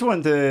I just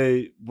wanted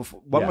to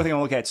one more thing I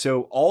want to look at.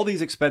 So all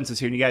these expenses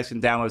here, and you guys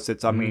can download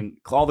it. I mean,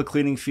 all the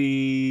cleaning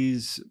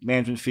fees,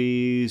 management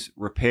fees,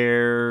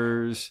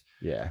 repairs,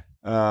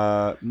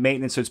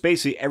 maintenance. So it's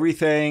basically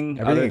everything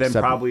other than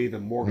probably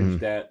the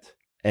mortgage debt.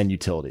 And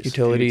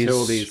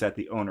utilities that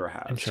the owner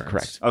has. Insurance.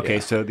 Correct. Okay,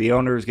 so the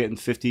owner is getting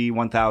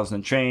 $51,000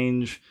 and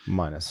change.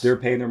 Minus. They're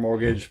paying their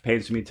mortgage,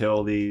 paying some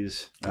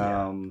utilities.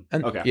 And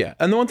the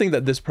one thing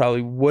that this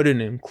probably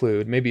wouldn't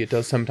include, maybe it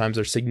does sometimes,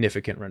 are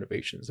significant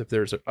renovations. If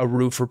there's a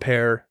roof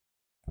repair,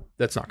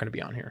 that's not going to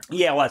be on here.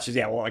 Yeah, well, that's just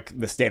like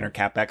the standard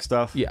CapEx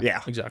stuff.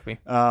 Yeah, exactly.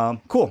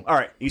 Cool. All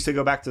right, you said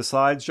go back to the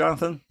slides,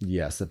 Jonathan?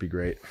 Yes, that'd be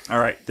great. All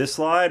right, this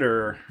slide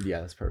or?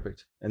 Yeah, that's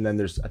perfect. And then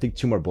there's, I think,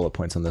 2 more bullet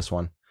points on this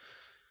one.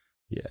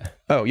 Yeah.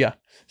 Oh, yeah.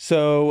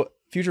 So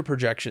future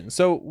projections.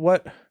 So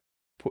what,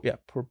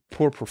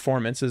 poor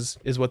performance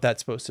is what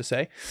that's supposed to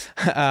say.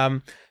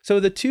 So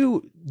the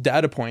 2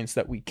 data points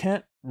that we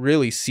can't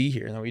really see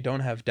here and that we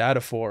don't have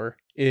data for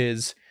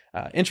is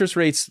interest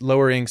rates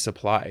lowering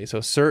supply.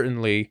 So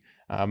certainly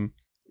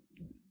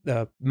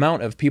the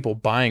amount of people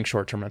buying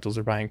short-term rentals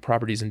or buying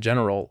properties in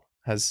general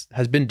has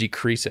been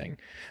decreasing.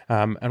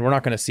 And we're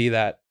not going to see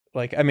that.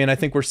 I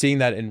think we're seeing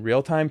that in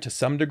real time to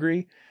some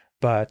degree,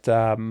 but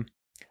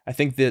I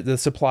think the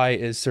supply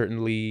is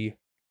certainly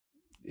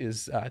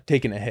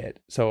taking a hit.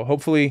 So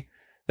hopefully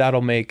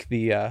that'll make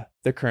the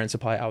current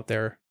supply out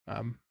there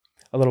a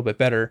little bit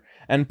better.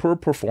 And per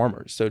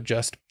performers, so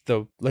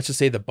let's just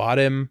say the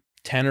bottom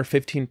 10 or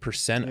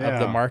 15% of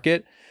the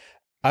market,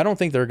 I don't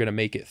think they're going to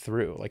make it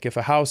through. Like if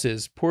a house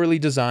is poorly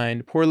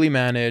designed, poorly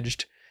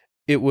managed,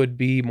 it would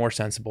be more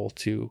sensible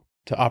to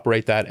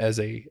operate that as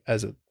a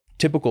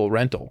typical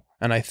rental.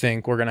 And I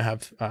think we're going to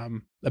have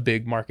a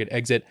big market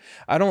exit.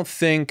 I don't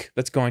think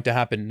that's going to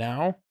happen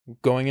now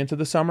going into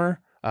the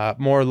summer,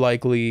 more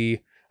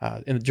likely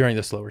during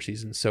the slower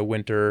season. So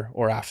winter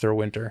or after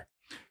winter.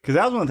 Because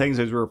that was one of the things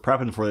as we were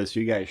prepping for this,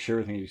 you guys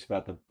sure things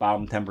about the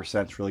bottom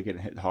 10% is really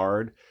getting hit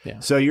hard. Yeah.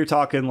 So you're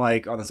talking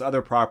like on this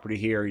other property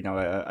here,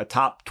 a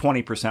top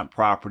 20%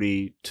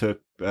 property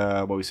took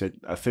what we said,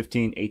 a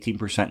 15,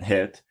 18%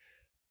 hit.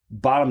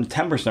 Bottom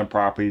 10%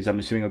 properties, I'm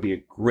assuming will be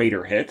a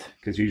greater hit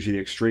because usually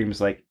the extreme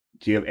is like,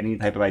 do you have any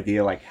type of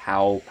idea like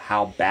how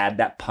bad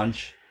that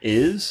punch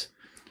is?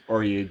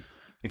 Or if you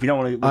don't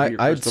want to look at your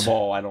crystal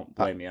ball, I don't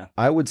blame you.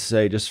 I would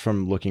say just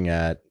from looking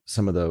at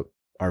some of the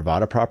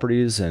Arvada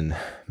properties and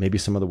maybe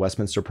some of the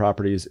Westminster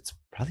properties, it's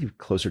probably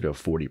closer to a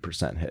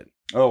 40% hit.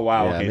 Oh,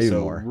 wow. Yeah, okay, maybe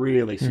so more.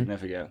 Really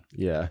significant.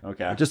 Yeah.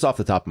 Okay. Just off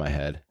the top of my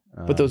head.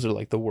 But those are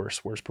like the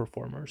worst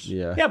performers.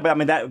 Yeah. Yeah, but I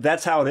mean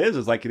that's how it is.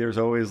 It's like there's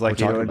always like,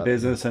 We're talking in about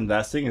business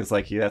investing, it's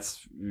like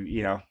that's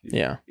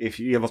Yeah. if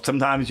you have,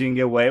 sometimes you can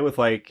get away with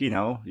like, you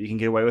can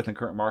get away with in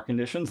current market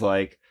conditions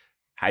like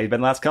how you've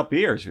been the last couple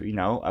of years,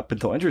 up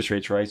until interest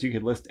rates rise, you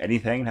could list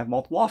anything and have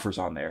multiple offers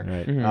on there.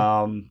 Right.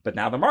 Mhm. But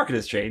now the market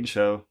has changed,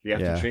 so you have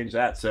Yeah. to change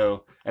that.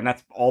 So, and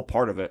that's all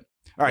part of it.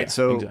 All right, Yeah,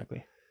 so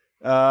exactly.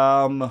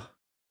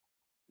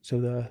 So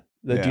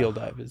the deal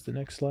dive is the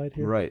next slide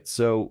here. Right.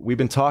 So we've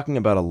been talking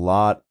about a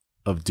lot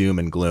of doom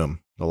and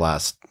gloom the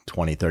last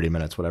 20, 30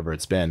 minutes, whatever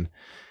it's been.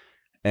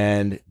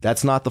 And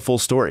that's not the full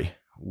story.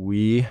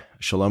 We,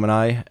 Shalom and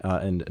I,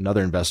 and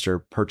another investor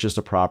purchased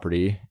a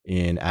property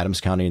in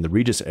Adams County in the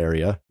Regis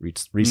area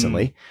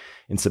recently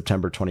in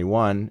September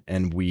 21.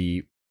 And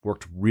we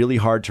worked really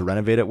hard to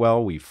renovate it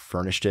well. We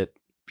furnished it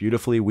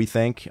beautifully, we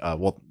think.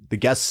 Well, the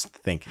guests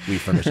think we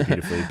furnished it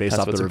beautifully based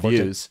off the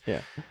reviews.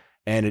 Yeah.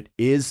 And it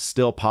is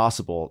still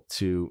possible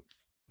to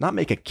not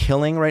make a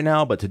killing right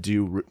now, but to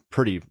do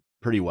pretty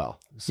well.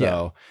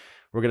 So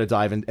we're going to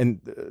dive in. And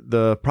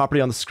the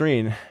property on the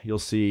screen, you'll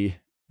see.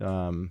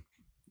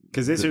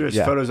 Because these are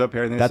just photos up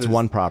here. And that's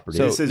one property.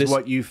 So this is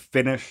what you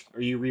finished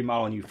or you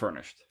remodeled and you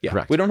furnished. Yeah.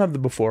 Correct. We don't have the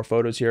before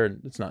photos here.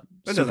 It's not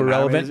It super doesn't matter.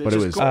 relevant. It's but it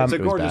just was- it's a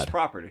it was gorgeous bad.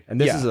 property.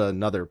 And this is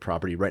another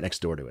property right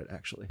next door to it,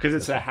 actually. Because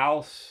it's a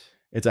house.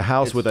 It's a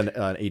house with an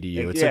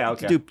ADU. It's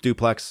okay. a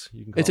duplex.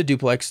 You can call It's a it.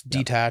 duplex,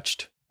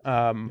 detached.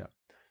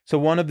 So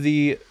one of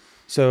the,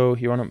 so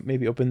you want to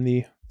maybe open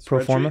the pro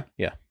Spreadsheet? forma?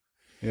 Yeah.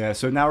 Yeah,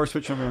 so now we're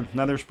switching over to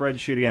another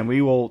spreadsheet again.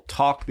 We will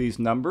talk these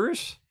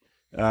numbers.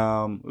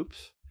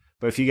 Oops.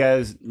 But if you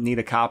guys need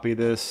a copy of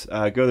this,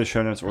 go to the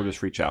show notes or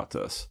just reach out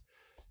to us.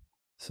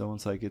 So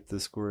once I get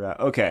this squared out.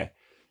 Okay.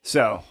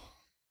 So.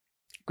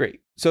 Great.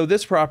 So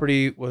this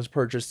property was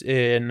purchased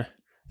in, I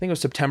think it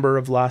was September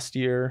of last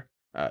year,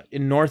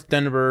 in North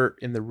Denver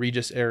in the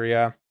Regis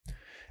area.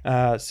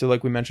 So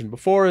like we mentioned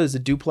before, is a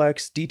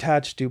duplex,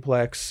 detached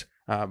duplex,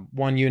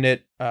 one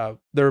unit.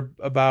 They're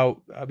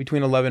about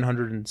between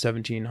 1,100 and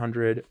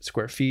 1,700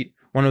 square feet.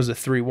 One was a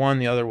 3-1,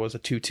 the other was a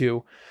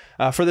 2-2.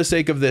 For the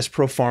sake of this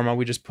pro forma,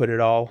 we just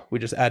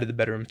added the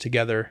bedrooms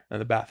together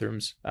and the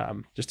bathrooms,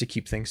 just to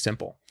keep things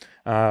simple.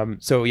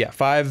 So yeah,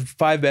 five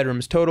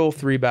bedrooms total,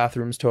 3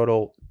 bathrooms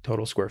total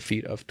square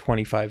feet of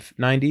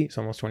 2,590. It's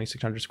almost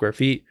 2,600 square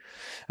feet.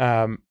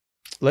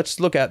 Let's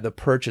look at the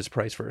purchase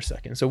price for a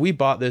second. So we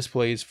bought this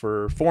place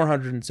for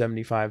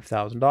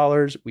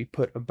 $475,000. We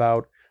put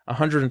about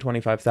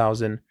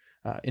 $125,000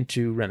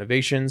 into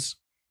renovations.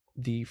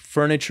 The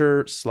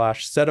furniture /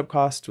 setup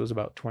cost was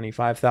about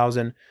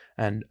 $25,000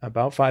 and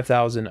about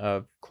 $5,000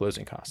 of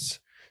closing costs.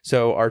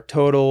 So our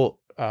total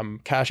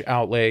cash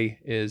outlay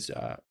is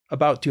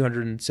about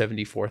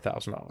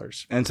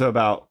 $274,000. And so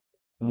about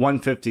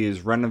 150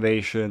 is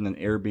renovation and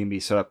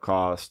Airbnb setup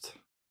cost.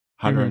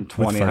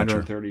 120, With furniture.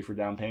 130 for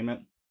down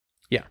payment.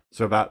 Yeah.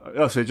 So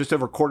so just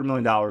over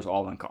 $250,000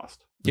 all in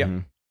cost. Yeah.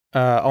 Mhm.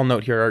 I'll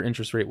note here our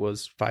interest rate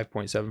was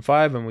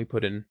 5.75 and we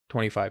put in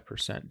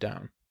 25%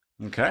 down.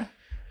 Okay.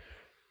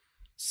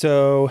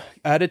 So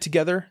added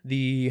together,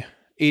 the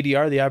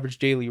ADR, the average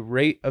daily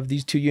rate of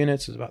these two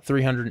units, is about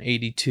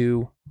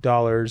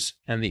 $382,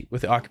 and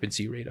with the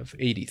occupancy rate of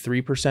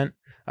 83%.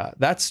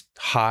 That's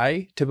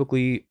high.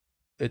 Typically,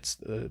 it's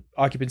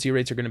occupancy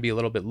rates are going to be a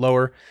little bit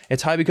lower.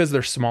 It's high because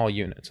they're small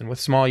units, and with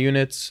small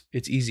units,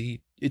 it's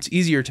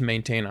easier to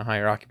maintain a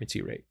higher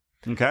occupancy rate.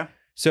 Okay.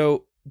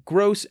 So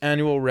gross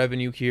annual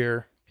revenue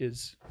here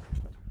is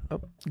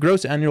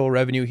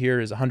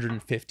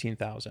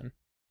 $115,000.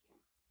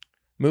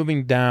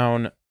 Moving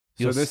down.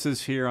 So this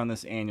is here on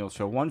this annual.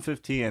 So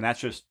 115, and that's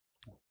just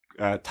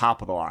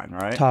top of the line,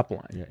 right? Top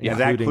line. Is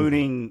that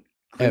including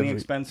cleaning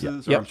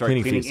expenses? Yep. Or I'm sorry,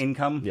 Cleaning cleaning fees.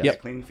 income? Yep. Yeah,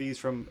 cleaning fees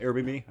from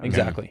Airbnb? Okay.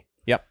 Exactly.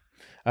 Yep.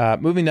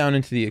 Moving down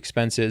into the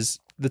expenses,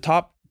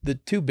 the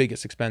two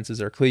biggest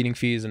expenses are cleaning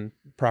fees and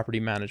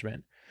property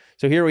management.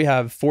 So here we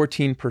have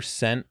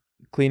 14%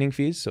 cleaning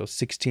fees, so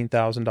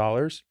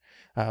 $16,000.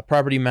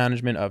 Property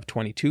management of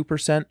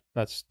 22%.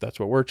 That's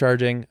what we're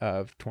charging,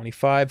 of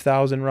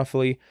 $25,000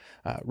 roughly.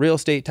 Real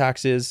estate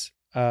taxes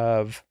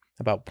of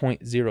about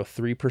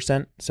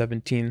 0.03%,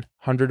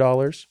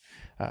 $1,700.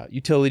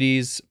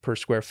 Utilities per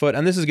square foot,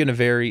 and this is going to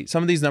vary.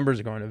 Some of these numbers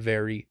are going to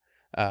vary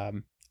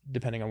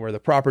depending on where the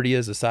property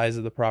is, the size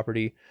of the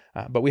property.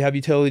 But we have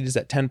utilities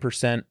at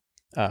 10%.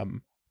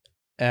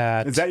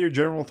 Is that your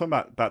general thing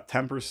about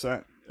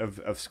 10%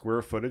 of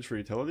square footage for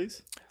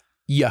utilities?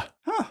 Yeah.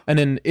 Huh. And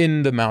then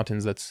in the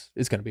mountains, it's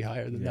going to be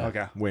higher than that.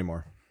 Okay. Way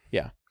more.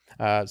 Yeah.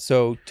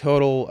 So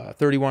total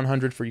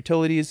 $3,100 for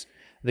utilities.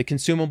 The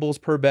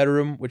consumables per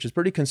bedroom, which is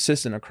pretty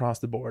consistent across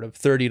the board, of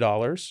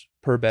 $30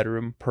 per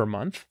bedroom per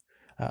month.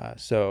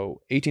 So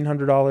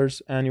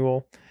 $1,800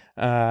 annual.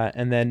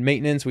 And then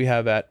maintenance we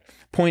have at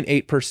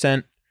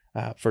 0.8%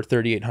 for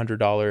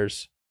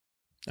 $3,800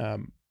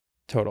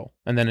 total.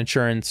 And then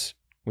insurance,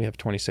 we have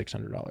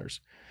 $2,600.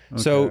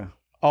 So Okay.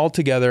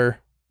 altogether,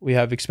 we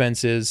have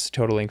expenses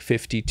totaling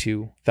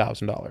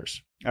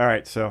 $52,000. All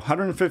right. So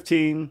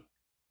 115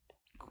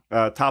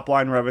 top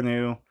line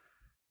revenue,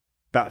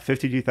 about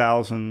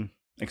 52,000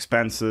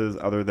 expenses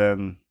other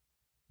than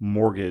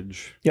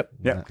mortgage. Yep.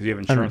 Yeah, because you have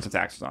insurance and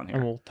taxes on And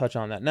here. we'll touch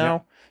on that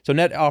now. So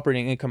net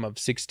operating income of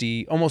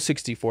almost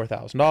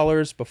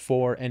 $64,000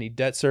 before any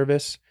debt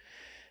service.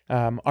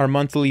 Our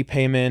monthly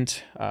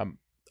payment,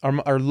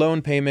 our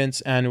loan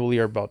payments annually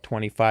are about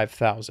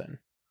 $25,000.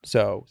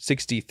 So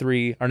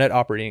 63. Our net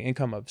operating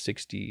income of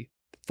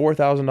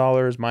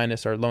 $64,000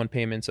 minus our loan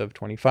payments of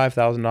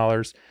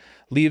 $25,000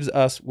 leaves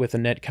us with a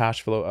net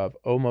cash flow of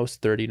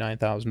almost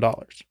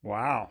 $39,000.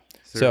 Wow.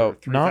 So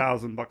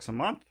 $3,000 a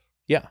month.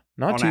 Yeah,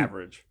 not on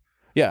average.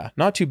 Yeah,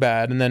 not too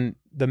bad. And then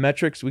the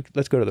metrics,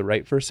 let's go to the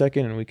right for a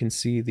second and we can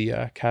see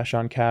the cash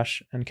on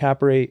cash and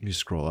cap rate. You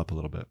scroll up a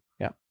little bit.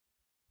 Yeah.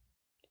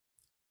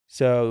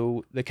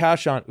 So the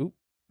cash on,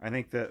 I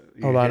think that.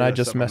 Hold on, I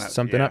just messed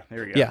something up.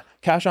 There we go. Yeah,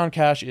 cash on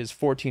cash is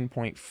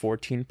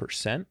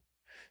 14.14%.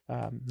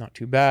 Not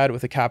too bad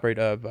with a cap rate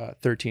of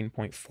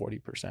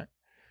 13.40%.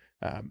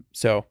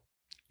 So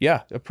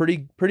yeah, a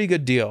pretty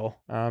good deal.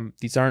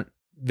 These aren't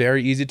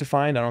very easy to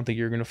find. I don't think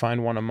you're going to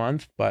find one a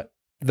month, but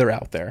they're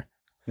out there.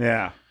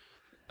 Yeah.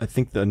 I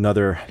think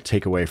another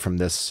takeaway from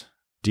this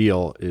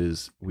deal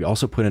is we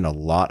also put in a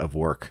lot of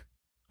work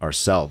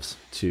ourselves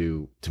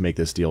to make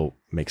this deal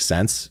make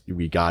sense.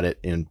 We got it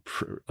in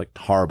like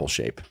horrible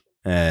shape,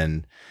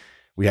 and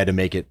we had to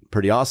make it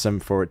pretty awesome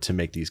for it to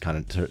make these kind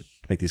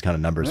of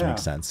numbers make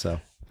sense.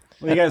 So,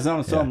 well, you guys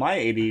know, so my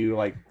ADU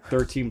like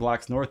 13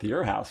 blocks north of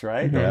your house,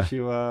 right? Yeah. Don't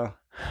you want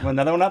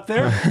another one up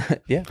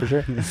there? Yeah, for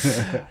sure.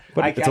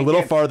 but it's a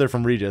little farther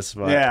from Regis.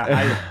 But.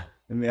 Yeah.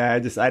 I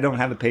don't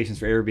have the patience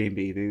for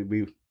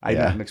Airbnb.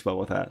 I mix well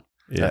with that.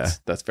 Yeah,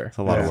 that's fair. It's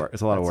a lot of work.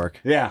 It's a lot of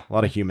work. Yeah, a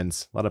lot of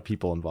humans, a lot of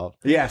people involved.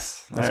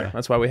 Yes,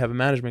 that's why we have a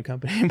management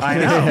company. I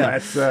know.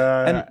 That's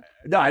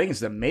no, I think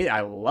it's amazing. I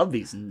love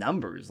these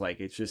numbers. Like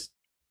it's just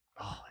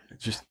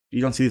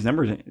you don't see these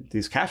numbers,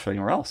 these cash flow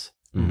anywhere else.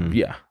 Mm-hmm.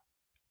 Yeah,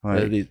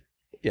 like,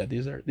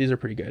 these are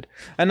pretty good.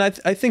 And I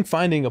think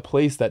finding a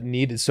place that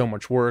needed so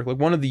much work, like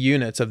one of the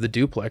units of the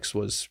duplex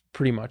was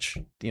pretty much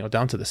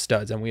down to the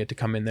studs, and we had to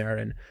come in there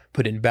and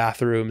put in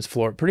bathrooms,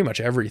 floor, pretty much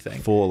everything.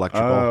 Full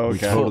electrical. Oh, okay. We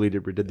totally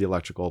did the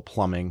electrical,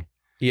 plumbing.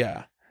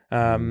 Yeah.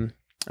 And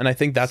I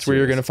think that's where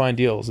you're going to find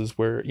deals, is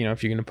where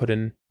if you're going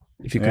to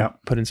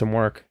put in some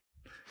work.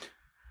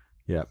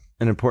 Yeah.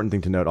 An important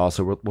thing to note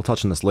also, we'll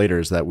touch on this later,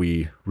 is that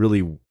we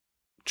really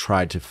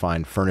tried to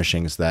find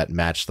furnishings that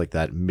matched like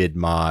that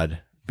mid-mod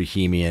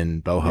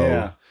bohemian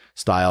boho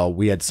style.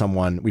 We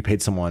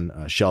paid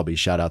someone, Shelby,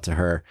 shout out to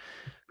her,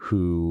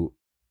 who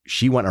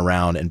she went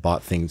around and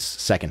bought things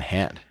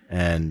secondhand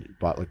and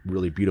bought like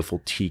really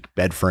beautiful teak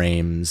bed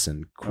frames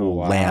and cool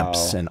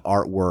lamps and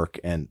artwork.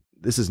 And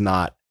this is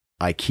not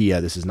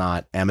IKEA. This is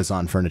not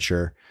Amazon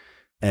furniture.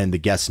 And the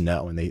guests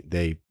know, and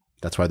they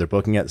that's why they're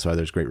booking it. That's why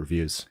there's great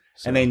reviews.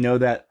 So, and they know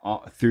that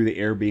through the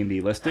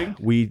Airbnb listing?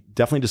 We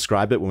definitely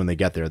describe it when they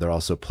get there. They're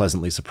also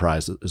pleasantly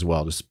surprised as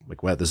well. Just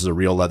like, wow, this is a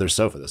real leather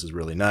sofa. This is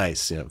really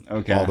nice.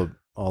 Okay.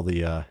 All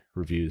the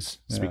reviews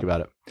speak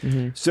about it.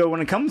 Mm-hmm. So when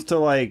it comes to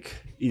like,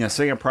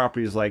 setting up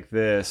properties like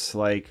this,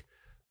 like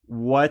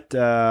what,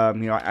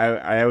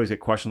 I always get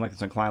questions like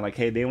this on client, like,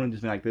 hey, they want to do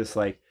something like this.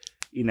 Like,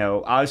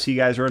 obviously you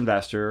guys are an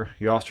investor.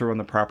 You also run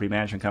the property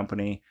management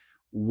company.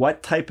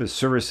 What type of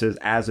services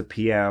as a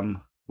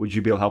PM would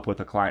you be able to help with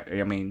a client?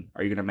 I mean,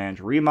 are you going to manage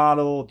a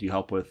remodel? Do you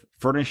help with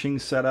furnishing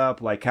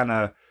setup? Like kind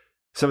of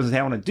someone says, hey,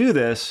 I want to do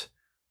this.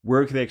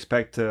 Where can they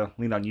expect to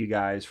lean on you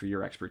guys for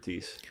your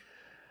expertise?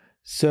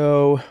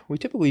 So we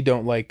typically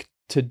don't like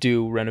to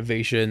do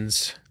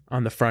renovations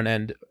on the front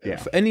end.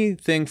 Yeah.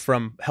 Anything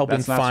from helping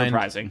That's not find.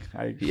 surprising.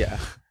 Yeah.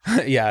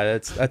 Yeah.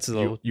 That's a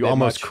little. You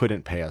almost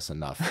couldn't pay us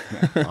enough,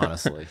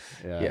 honestly.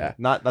 Yeah.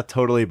 Not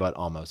totally, but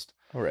almost.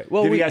 All right.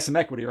 Well, give you guys some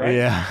equity, right?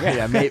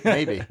 Yeah.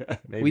 Maybe.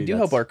 We do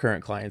help our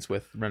current clients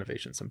with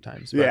renovations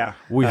sometimes. But, yeah.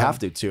 We have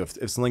to too.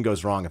 If something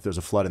goes wrong, if there's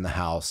a flood in the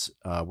house,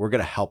 we're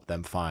going to help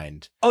them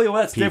find. Oh, yeah.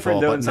 Well, that's people,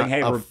 different though than saying,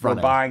 hey, we're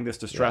end. buying this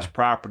distressed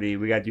property.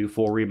 We got to do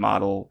full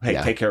remodel. Hey,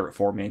 take care of it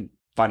for me and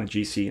find a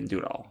GC and do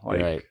it all.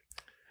 Like, right.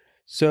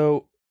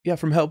 So, yeah,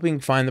 from helping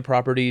find the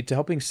property to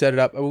helping set it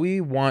up,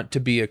 we want to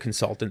be a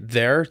consultant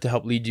there to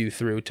help lead you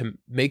through to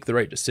make the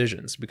right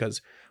decisions,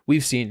 because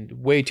we've seen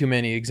way too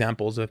many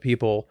examples of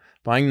people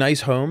buying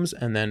nice homes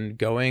and then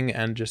going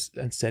and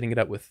setting it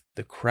up with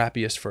the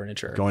crappiest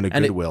furniture. Going to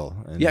Goodwill.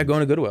 Going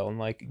to Goodwill. And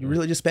like, you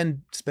really just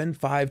spend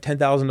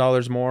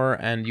 $5,000-$10,000 more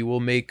and you will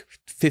make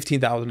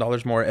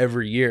 $15,000 more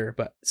every year.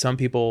 But some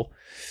people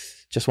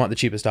just want the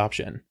cheapest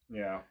option.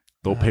 Yeah.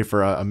 They'll pay for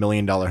 $1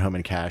 million home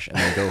in cash and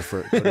then go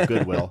to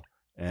Goodwill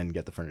and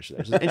get the furniture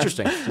there. It's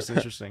interesting. Just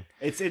interesting.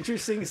 It's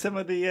interesting some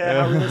of the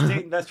how real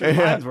estate investors'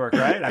 minds work,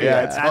 right? I mean,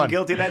 I'm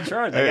guilty of that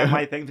charge. I got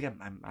my things.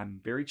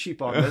 I'm very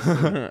cheap on this.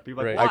 And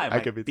people are like, why? I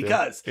could be too.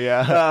 Because.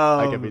 Yeah,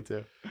 I could be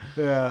too.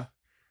 Yeah.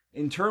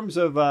 In terms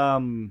of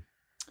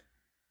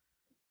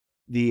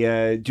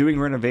the doing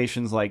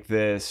renovations like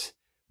this,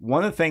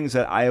 one of the things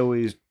that I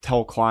always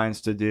tell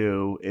clients to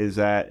do is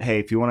that, hey,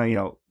 if you want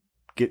to,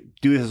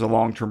 do this as a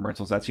long-term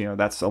rentals. That's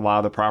that's a lot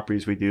of the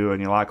properties we do,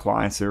 and a lot of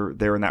clients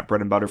they're in that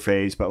bread and butter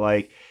phase. But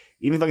like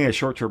even looking at a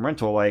short-term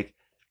rental, like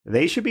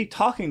they should be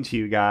talking to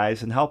you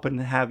guys and helping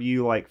have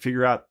you like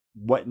figure out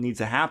what needs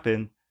to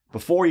happen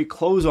before you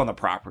close on the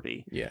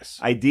property. Yes.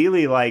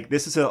 Ideally, like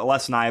this is a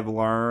lesson I've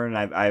learned.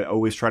 I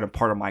always try to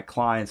impart on my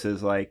clients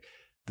is like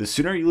the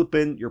sooner you loop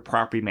in your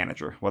property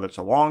manager, whether it's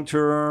a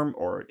long-term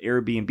or an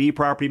Airbnb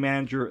property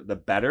manager, the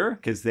better,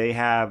 because they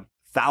have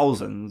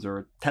thousands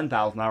or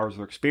 10,000 hours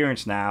of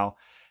experience now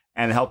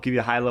and help give you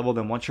a high level.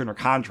 Then once you're under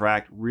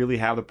contract, really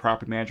have the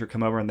property manager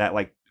come over in that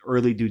like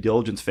early due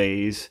diligence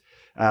phase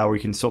where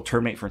you can still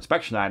terminate for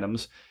inspection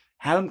items.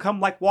 Have them come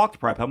like walk the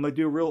prep, have them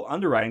do real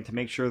underwriting to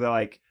make sure that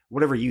like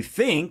whatever you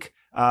think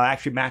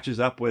actually matches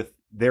up with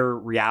their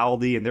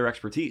reality and their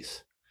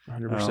expertise.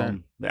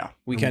 100%. Yeah.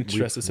 We can't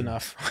stress this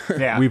enough.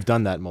 Yeah. We've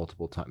done that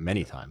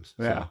many times.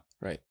 So. Yeah.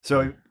 Right.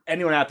 So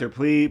anyone out there,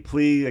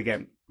 please,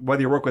 again,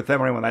 whether you work with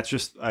them or anyone, that's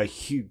just a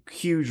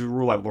huge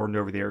rule I've learned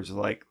over the years is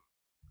like,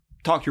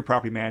 talk to your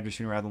property manager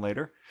sooner rather than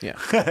later. Yeah.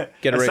 Get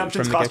it right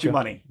Assumptions from the cost you get-go.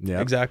 money.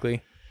 Yeah.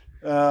 Exactly.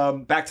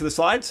 Back to the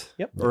slides?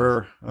 Yep.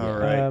 All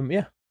right.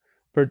 Yeah.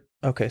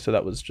 Okay, so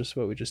that was just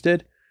what we just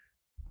did.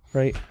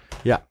 Right?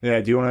 Yeah.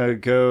 Do you want to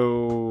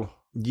go?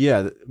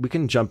 Yeah, we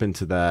can jump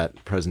into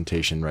that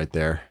presentation right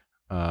there.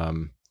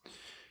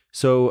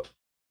 So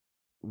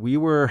we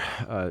were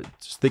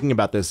just thinking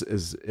about this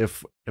is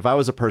if I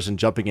was a person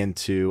jumping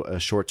into a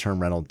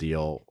short-term rental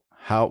deal,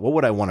 what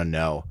would I want to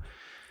know?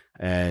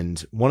 And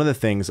one of the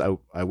things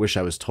I wish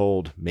I was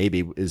told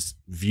maybe is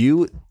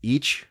view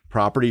each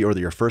property or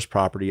your first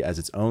property as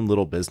its own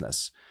little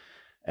business.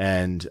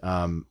 And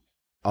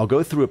I'll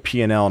go through a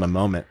P&L in a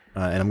moment,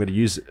 and I'm going to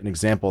use an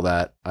example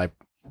that I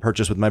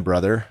purchased with my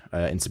brother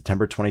in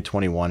September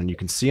 2021. And you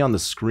can see on the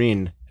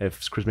screen,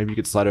 if Chris, maybe you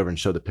could slide over and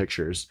show the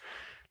pictures.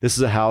 This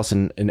is a house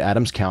in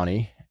Adams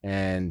County,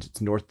 and it's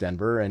North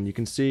Denver. And you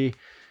can see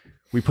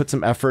we put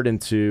some effort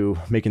into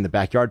making the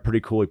backyard pretty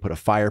cool. We put a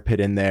fire pit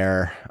in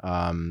there.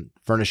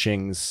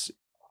 Furnishings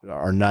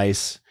are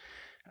nice.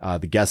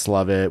 The guests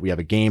love it. We have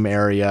a game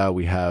area.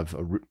 We have,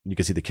 you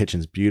can see the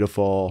kitchen's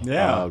beautiful,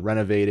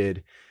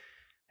 renovated.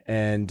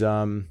 And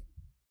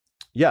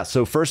yeah,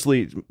 so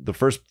firstly, the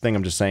first thing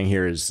I'm just saying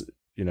here is,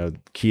 the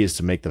key is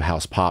to make the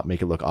house pop,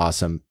 make it look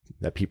awesome,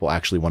 that people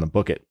actually want to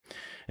book it.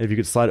 And if you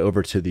could slide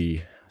over to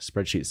the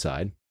spreadsheet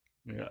side.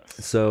 Yeah.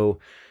 So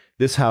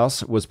this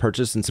house was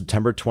purchased in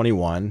September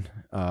 21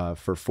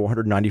 for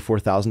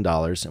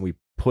 $494,000, and we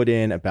put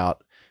in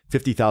about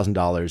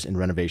 $50,000 in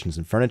renovations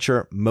and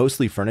furniture,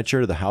 mostly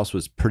furniture. The house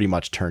was pretty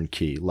much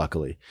turnkey,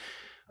 luckily.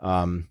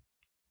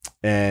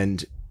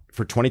 And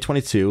for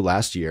 2022,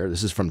 last year,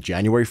 this is from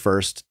January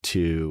 1st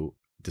to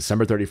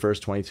December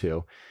 31st,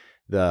 22,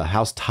 the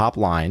house top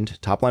line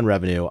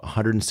revenue,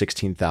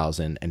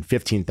 $116,000, and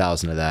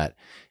 $15,000 of that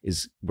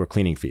were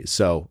cleaning fees.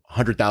 So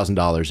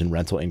 $100,000 in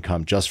rental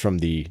income just from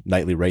the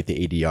nightly rate,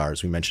 the ADR,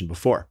 as we mentioned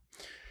before.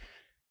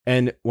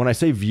 And when I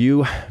say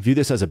view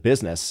this as a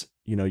business,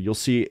 you'll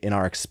see in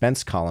our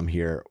expense column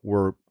here,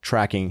 we're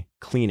tracking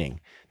cleaning,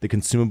 the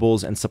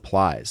consumables and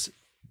supplies,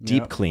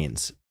 deep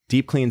cleans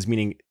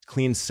meaning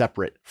cleans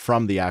separate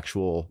from the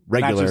actual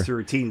regular, not just the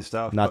routine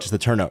stuff, not just the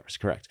turnovers,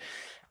 correct.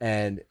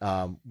 And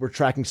we're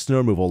tracking snow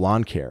removal,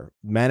 lawn care,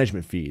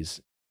 management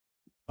fees,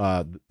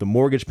 the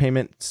mortgage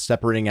payment,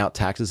 separating out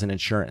taxes and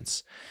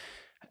insurance.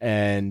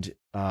 And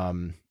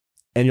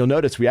you'll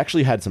notice we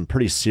actually had some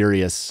pretty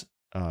serious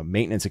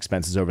maintenance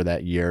expenses over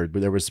that year.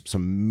 There was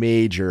some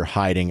major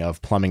hiding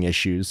of plumbing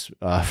issues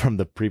from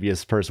the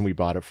previous person we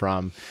bought it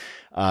from.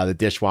 The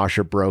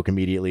dishwasher broke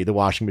immediately. The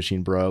washing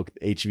machine broke.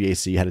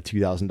 HVAC had a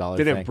 $2,000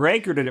 Did thing. it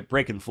break or did it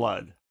break and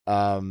flood?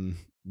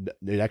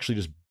 It actually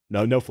just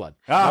no flood.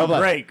 Oh, No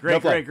flood. great.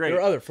 There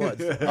are other floods.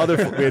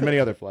 We had many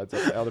other floods,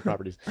 other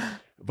properties.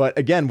 But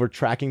again, we're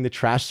tracking the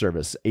trash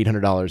service,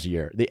 $800 a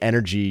year, the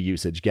energy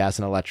usage, gas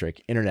and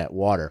electric, internet,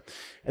 water.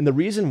 And the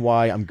reason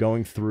why I'm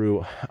going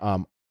through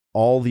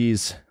all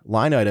these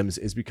line items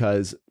is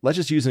because let's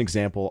just use an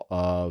example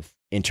of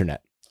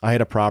internet. I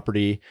had a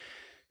property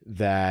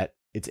that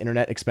its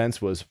internet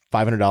expense was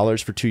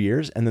 $500 for 2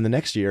 years. And then the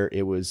next year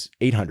it was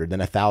 $800, then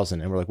 $1,000.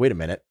 And we're like, wait a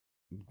minute.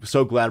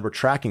 So glad we're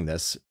tracking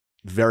this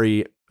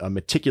very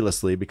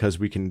meticulously, because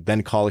we can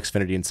then call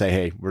Xfinity and say,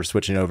 hey, we're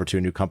switching over to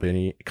a new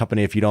company.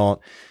 If you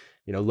don't,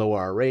 lower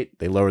our rate,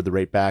 they lowered the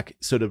rate back.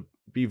 So to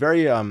be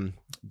very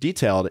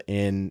detailed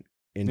in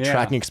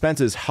tracking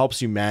expenses helps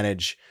you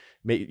manage.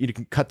 You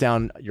can cut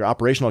down your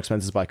operational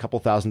expenses by a couple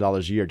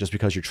 $1,000s a year just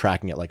because you're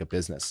tracking it like a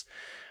business.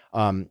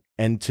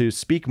 And to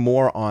speak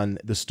more on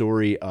the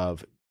story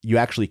of you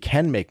actually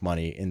can make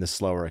money in the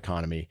slower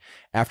economy.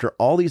 After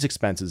all these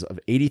expenses of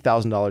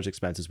 $80,000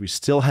 expenses, we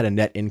still had a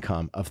net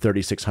income of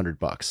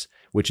 $3,600,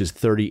 which is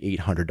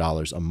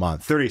 $3,800 a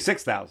month.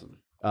 36,000.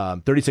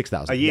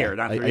 36,000 a year. Yeah.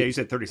 Not 30, you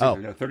said 36.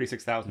 No,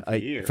 36,000 for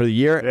the year. For the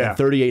year, and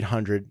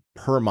 3,800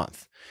 per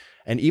month.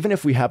 And even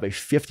if we have a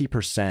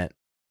 50%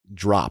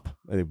 drop,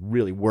 a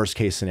really worst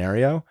case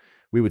scenario,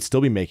 we would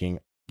still be making,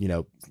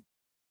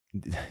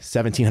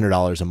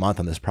 $1,700 a month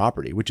on this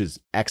property, which is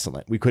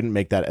excellent. We couldn't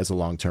make that as a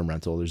long-term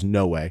rental. There's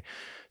no way.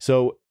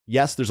 So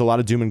yes, there's a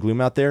lot of doom and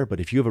gloom out there, but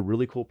if you have a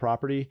really cool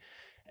property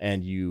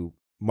and you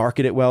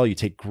market it well, you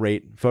take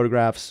great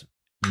photographs,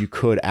 you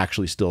could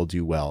actually still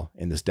do well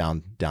in this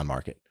down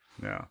market.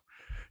 Yeah.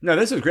 No,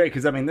 this is great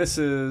because this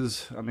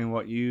is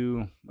what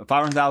you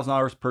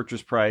 $500,000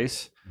 purchase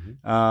price,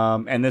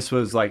 and this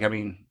was like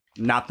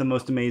not the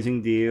most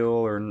amazing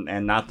deal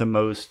and not the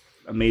most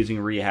amazing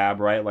rehab,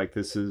 right? Like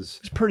this is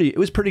it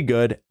was pretty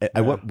good.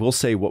 I will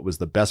say what was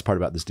the best part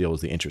about this deal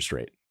was the interest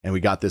rate, and we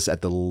got this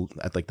at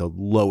like the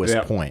lowest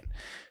point.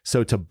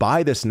 So to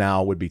buy this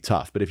now would be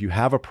tough, but if you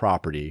have a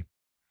property,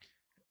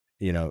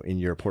 in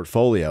your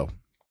portfolio.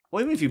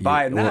 Well, even if you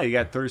buy it now, you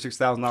got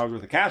 $36,000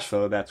 worth of cash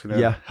flow. That's going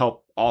to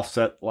help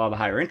offset a lot of the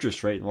higher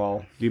interest rate.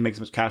 Well, do you make so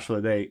much cash flow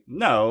today?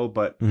 No,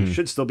 but you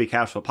should still be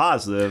cash flow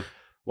positive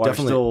while you're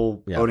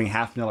still owning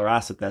 $500,000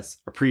 asset that's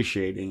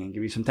appreciating and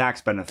give you some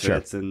tax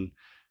benefits. And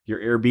your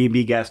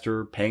Airbnb guests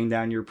are paying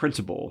down your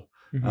principal.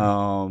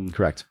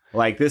 Correct.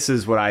 Like this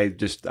is what I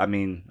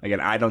again,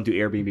 I don't do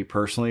Airbnb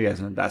personally as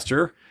an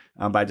investor,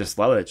 but I just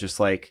love it. It's just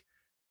like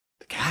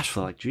the cash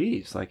flow, like,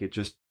 geez, like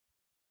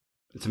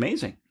it's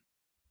amazing.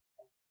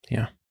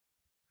 Yeah.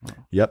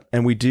 Yep.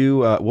 And we do,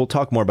 we'll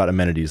talk more about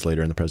amenities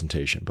later in the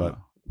presentation, but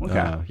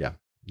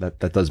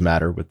that does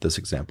matter with this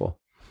example.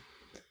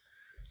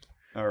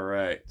 All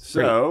right.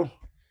 So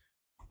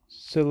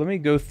let me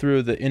go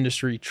through the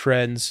industry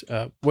trends,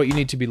 what you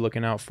need to be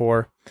looking out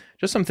for,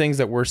 just some things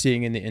that we're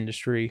seeing in the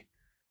industry.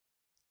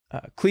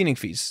 Cleaning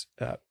fees.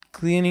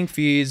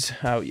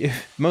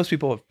 Most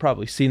people have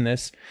probably seen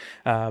this,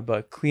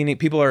 but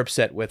people are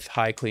upset with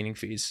high cleaning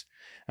fees.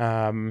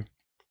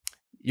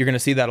 You're going to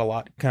see that a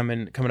lot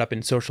coming up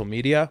in social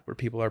media where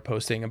people are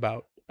posting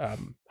about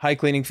high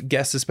cleaning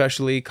guests,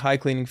 especially high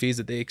cleaning fees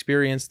that they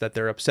experience that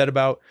they're upset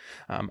about.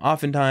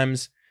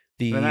 Oftentimes,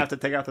 then I have to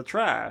take out the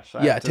trash.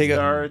 I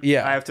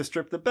have to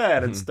strip the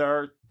bed and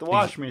start the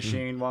washing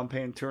machine while I'm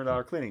paying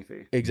 $200 cleaning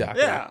fee.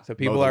 Exactly. Yeah. So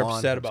people are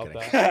upset about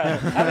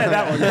that. I mean,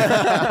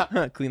 that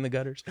one. Clean the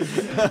gutters.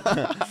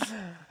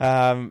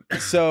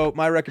 So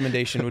my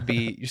recommendation would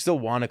be you still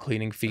want a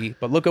cleaning fee,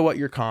 but look at what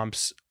your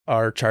comps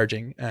are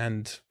charging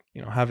and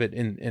have it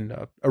in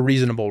a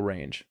reasonable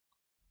range.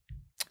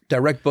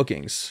 Direct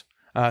bookings.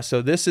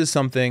 So this is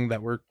something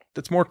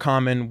that's more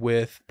common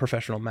with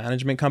professional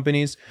management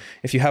companies.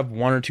 If you have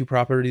one or two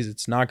properties,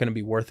 it's not going to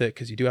be worth it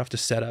because you do have to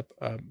set up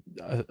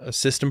a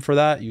system for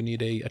that. You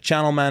need a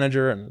channel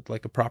manager and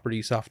like a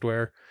property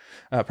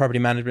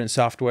management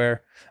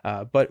software.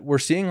 But we're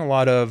seeing a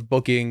lot of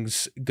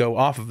bookings go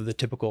off of the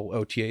typical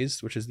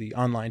OTAs, which is the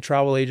online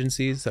travel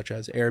agencies such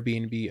as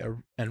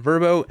Airbnb and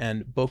Vrbo,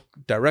 and book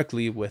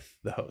directly with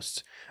the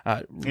hosts.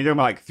 You're talking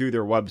about like through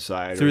their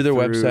website, through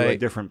a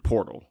different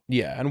portal.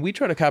 Yeah, and we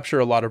try to capture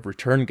a lot of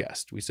return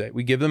guests.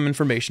 We give them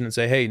information and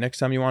say, hey, next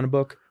time you want to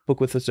book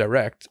with us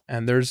direct.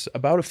 And there's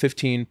about a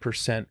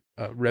 15%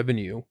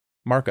 revenue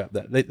markup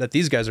that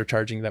these guys are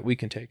charging that we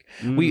can take.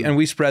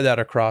 We spread that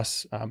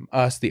across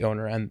us, the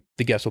owner, and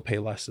the guests will pay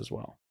less as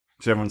well.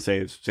 So everyone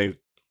saves.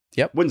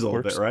 Yep, wins a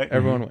little bit, right?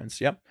 Everyone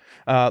wins. Yep.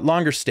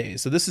 Longer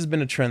stays. So this has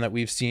been a trend that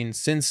we've seen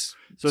since.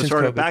 So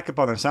sort of back up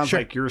on that. Sounds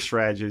like your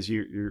strategy is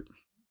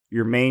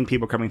your main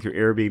people coming through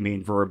Airbnb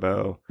and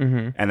Vrbo,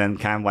 and then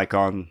kind of like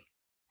on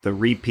the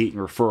repeat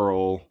and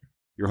referral,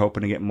 you're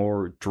hoping to get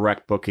more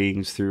direct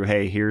bookings through,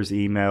 hey, here's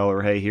email,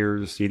 or hey,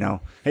 here's,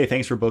 hey,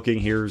 thanks for booking.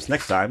 Here's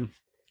next time.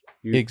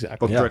 You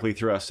book directly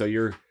through us. So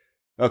you're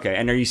okay.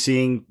 And are you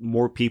seeing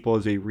more people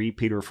as a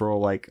repeat referral?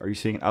 Like, are you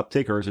seeing an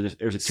uptick, or is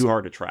it too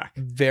hard to track?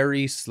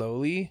 Very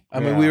slowly. I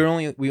mean,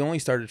 we only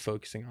started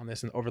focusing on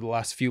this over the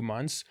last few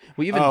months. So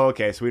we don't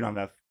have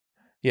that.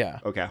 Yeah.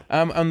 Okay.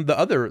 The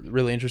other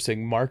really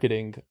interesting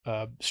marketing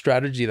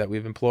strategy that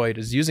we've employed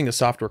is using a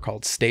software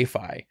called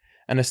StayFi.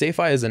 And a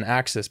StayFi is an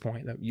access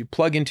point that you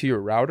plug into your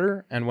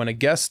router. And when a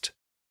guest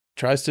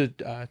tries to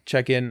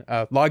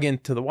log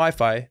into the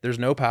Wi-Fi, there's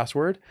no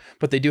password,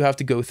 but they do have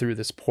to go through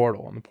this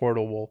portal, and the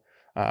portal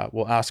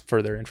will ask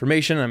for their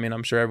information. I mean,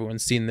 I'm sure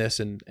everyone's seen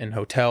this in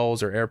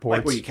hotels or airports.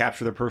 Like where you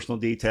capture their personal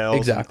details,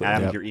 exactly,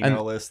 and add your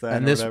email list, or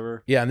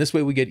whatever. Yeah, and this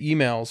way we get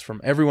emails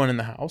from everyone in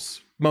the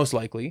house, most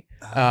likely,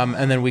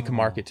 and then we can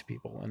market to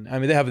people. And I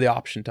mean, they have the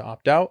option to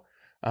opt out,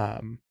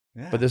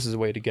 but this is a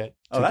way to get.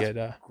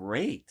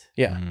 Great.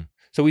 Yeah. Mm-hmm.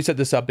 So we set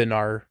this up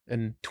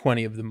in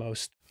 20 of the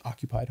most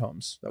occupied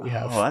homes that we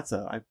have. Oh,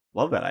 I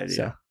love that idea.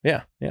 So,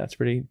 yeah, it's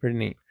pretty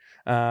neat.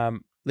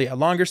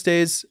 Longer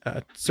stays.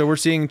 So we're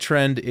seeing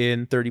trend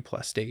in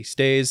 30+ day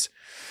stays.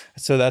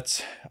 So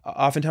that's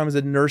oftentimes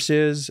the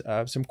nurses,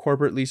 some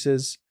corporate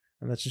leases,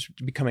 and that's just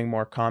becoming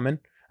more common.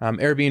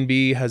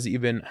 Airbnb has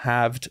even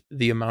halved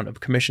the amount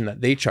of commission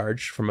that they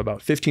charge from about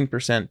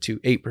 15% to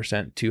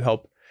 8% to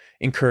help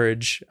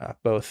encourage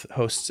both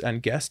hosts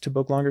and guests to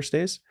book longer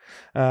stays.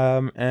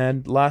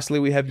 And lastly,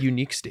 we have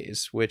unique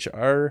stays, which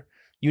are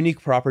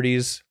unique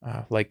properties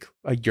like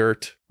a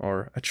yurt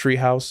or a tree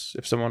house.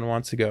 If someone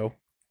wants to go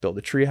build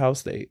a tree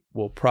house, they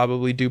will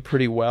probably do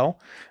pretty well.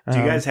 Do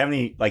you guys have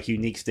any like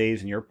unique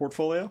stays in your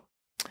portfolio?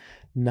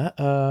 Not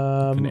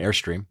an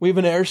Airstream. We have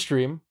an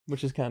Airstream,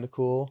 which is kind of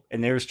cool.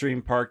 An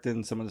Airstream parked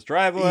in someone's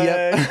driveway.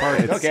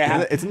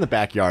 Yep. It's in the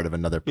backyard of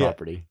another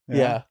property.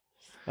 Yeah.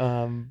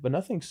 But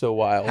nothing so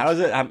wild. How's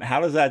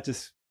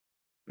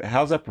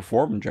that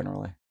perform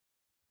generally?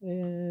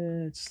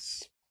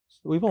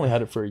 We've only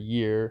had it for a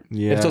year.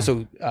 Yeah. It's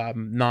also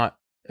it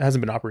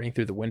hasn't been operating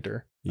through the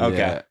winter. Yeah,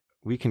 Okay.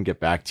 we can get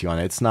back to you on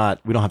it. It's not,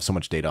 we don't have so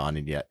much data on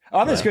it yet. Oh,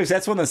 I'm just curious.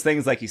 That's one of those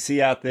things like you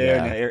see out there.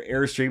 Yeah. And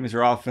Airstreams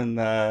are often,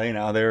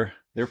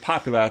 they're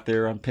popular out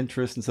there on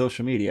Pinterest and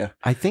social media.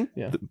 I think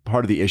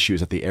part of the issue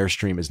is that the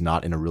Airstream is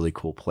not in a really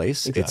cool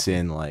place. Exactly. It's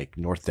in like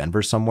North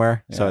Denver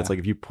somewhere. So Yeah. it's like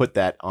if you put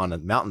that on a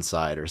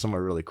mountainside or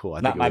somewhere really cool.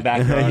 Not it my would-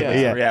 backyard.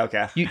 Yeah. Yeah.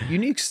 Okay.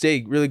 Unique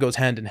stay really goes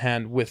hand in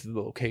hand with the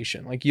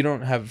location. Like you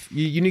don't have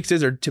unique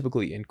stays are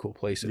typically in cool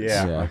places.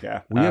 Yeah. Yeah. Okay.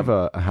 We have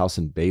a house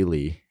in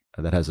Bailey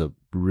that has a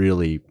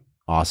really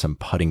awesome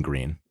putting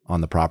green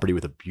on the property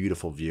with a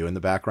beautiful view in the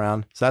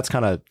background. So that's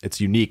it's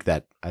unique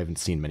that I haven't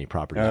seen many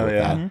properties Oh, with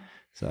yeah. that.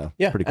 So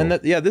Yeah, pretty cool.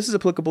 and this is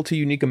applicable to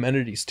unique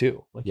amenities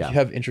too. Like Yeah. if you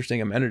have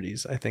interesting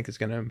amenities, I think it's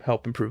going to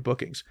help improve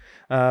bookings.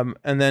 And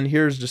then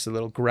here's just a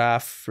little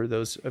graph for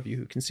those of you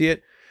who can see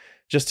it,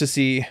 just to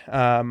see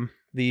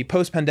the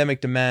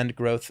post-pandemic demand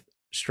growth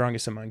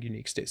strongest among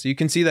unique stays. So you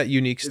can see that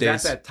unique Is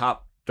stays. that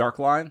top dark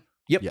line?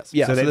 Yep. Yes.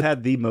 Yeah. So they've the-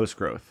 had the most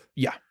growth.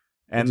 Yeah,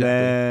 And exactly.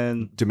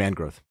 then Demand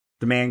growth.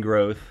 demand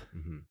growth.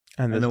 Mm-hmm.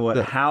 and And then what?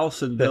 the-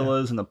 House and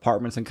villas and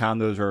apartments and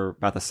condos are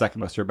about the second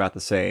most. They're about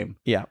the same.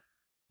 yeah,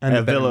 And the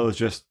a bed villa and- is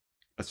just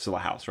still a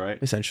house, right?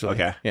 essentially.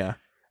 Okay. Yeah.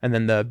 And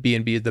then the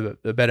B&B, the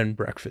bed and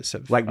breakfast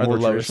have Like are more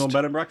the traditional lowest.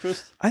 bed and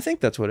breakfast. I think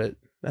that's what it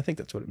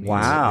means.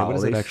 Wow. What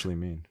does they- that actually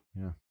mean?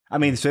 Yeah. I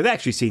mean, so they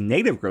actually see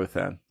native growth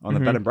then on the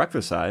Mhm. bed and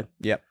breakfast side.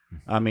 Yep.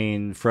 I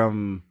mean,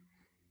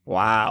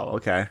 wow.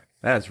 Okay.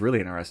 That's really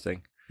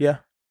interesting. Yeah.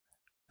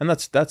 And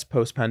that's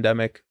post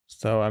pandemic.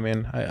 So I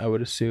mean, I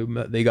would assume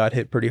that they got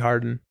hit pretty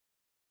hard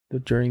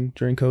during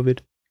COVID.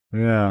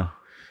 Yeah.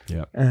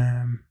 Yeah.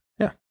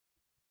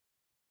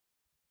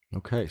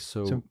 Okay.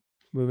 So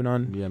Moving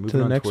on Yeah, moving to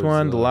the on next towards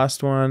one, the the-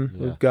 last one.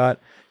 yeah. We've got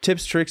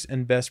tips, tricks,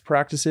 and best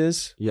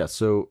practices. yeah,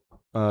 so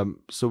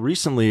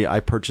recently I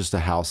purchased a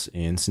house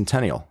in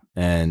Centennial,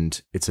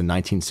 and it's a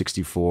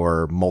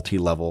 1964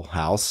 multi-level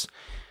house.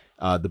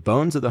 The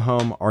bones of the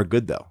home are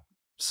good though.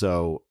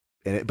 So,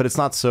 but it's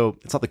not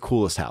the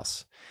coolest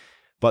house,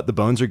 but the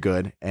bones are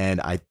good,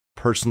 and I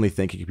personally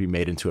think it could be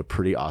made into a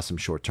pretty awesome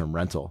short-term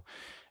rental.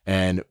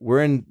 And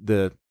we're in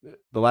the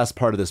last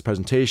part of this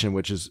presentation,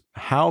 which is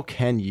how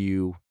can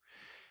you,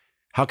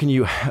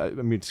 I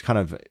mean, it's kind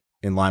of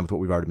in line with what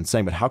we've already been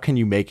saying, but how can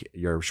you make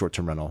your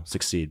short-term rental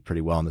succeed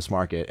pretty well in this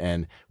market?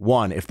 And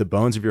one, if the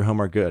bones of your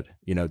home are good,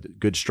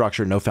 good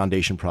structure, no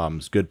foundation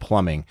problems, good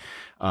plumbing,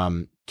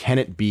 can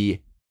it be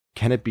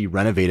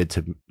renovated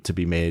to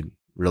be made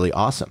really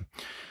awesome?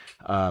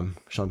 Shalom,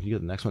 can you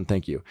get the next one?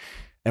 Thank you.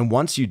 And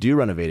once you do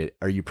renovate it,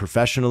 are you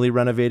professionally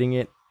renovating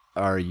it?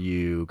 Are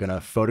you going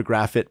to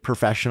photograph it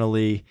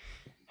professionally?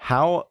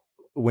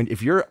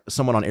 If you're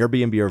someone on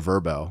Airbnb or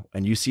Vrbo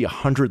and you see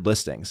 100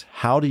 listings,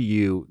 how do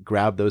you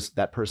grab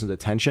that person's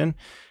attention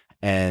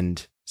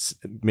and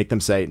make them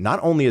say, not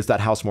only is that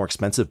house more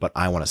expensive, but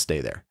I want to stay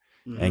there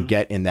and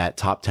get in that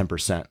top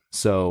 10%.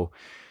 So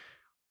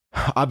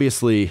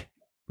obviously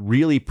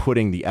really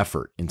putting the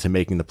effort into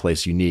making the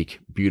place unique,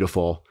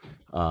 beautiful,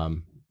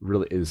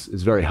 really is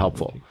very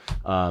helpful.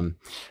 And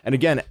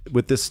again,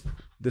 with this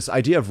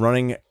idea of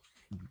running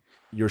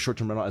your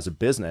short-term rental as a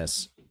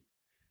business,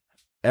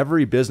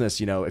 every business,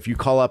 if you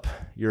call up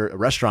a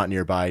restaurant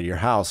nearby your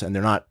house and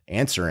they're not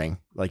answering,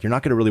 like, you're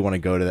not going to really want to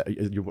go to that.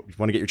 You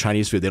want to get your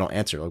Chinese food, they don't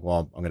answer. Like,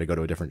 well, I'm going to go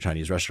to a different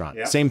Chinese restaurant.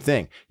 Yeah. Same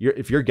thing.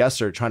 If your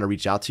guests are trying to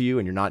reach out to you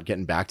and you're not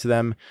getting back to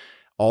them,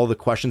 all the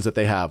questions that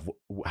they have,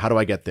 how do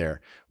I get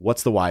there?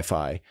 What's the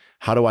Wi-Fi?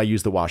 How do I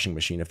use the washing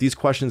machine? If these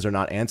questions are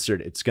not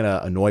answered, it's going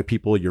to annoy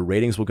people. Your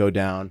ratings will go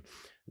down.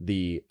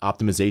 The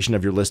optimization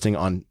of your listing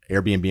on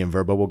Airbnb and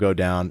Vrbo will go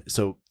down.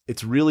 So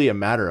it's really a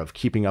matter of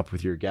keeping up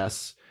with your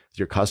guests,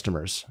 your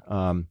customers.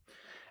 At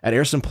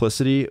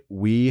AirSimplicity,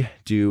 we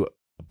do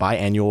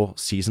biannual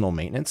seasonal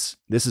maintenance.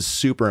 This is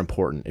super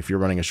important if you're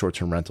running a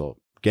short-term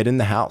rental. Get in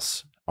the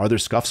house. Are there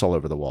scuffs all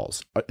over the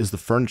walls? Is the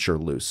furniture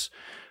loose?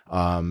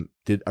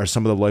 Are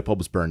some of the light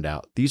bulbs burned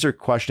out? These are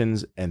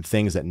questions and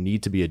things that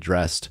need to be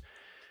addressed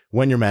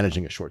when you're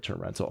managing a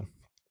short-term rental.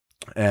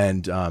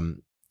 And,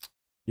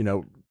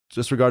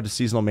 just regard to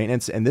seasonal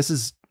maintenance, and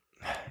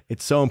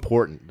it's so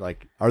important.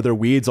 Like, are there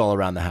weeds all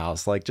around the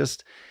house? Like,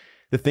 just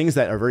the things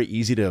that are very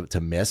easy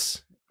to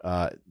miss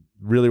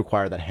really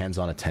require that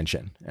hands-on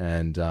attention.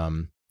 And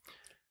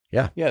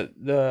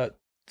the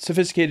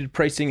sophisticated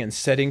pricing and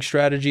setting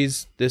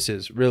strategies, this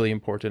is really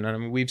important. And I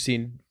mean, we've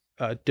seen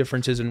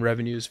differences in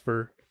revenues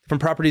from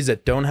properties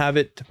that don't have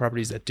it to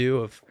properties that do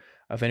of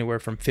anywhere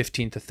from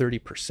 15 to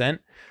 30%.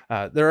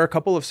 There are a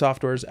couple of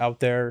softwares out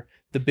there.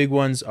 The big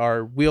ones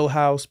are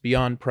Wheelhouse,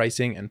 Beyond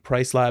Pricing, and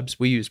Price Labs.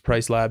 We use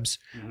Price Labs.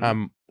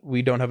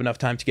 We don't have enough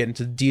time to get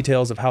into the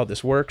details of how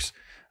this works.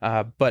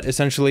 But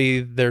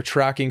essentially, they're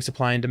tracking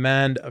supply and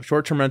demand of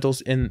short-term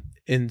rentals in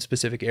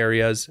specific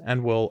areas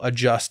and will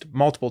adjust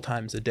multiple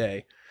times a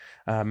day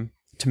to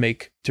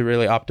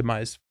really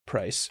optimize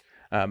price.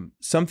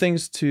 Something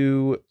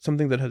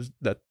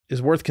that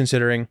is worth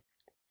considering.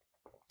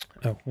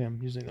 Oh, yeah,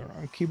 I'm using the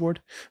wrong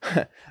keyboard.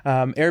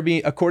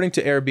 Airbnb, according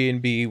to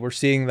Airbnb, we're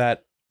seeing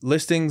that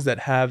listings that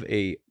have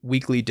a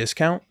weekly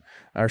discount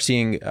are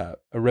seeing a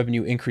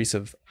revenue increase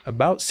of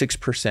about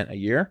 6% a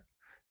year.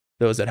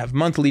 Those that have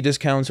monthly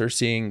discounts are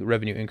seeing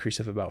revenue increase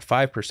of about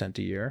 5%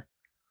 a year.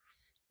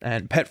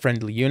 And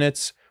pet-friendly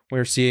units,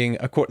 we're seeing,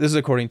 this is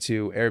according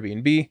to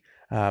Airbnb,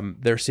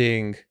 they're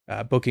seeing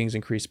bookings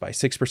increase by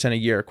 6% a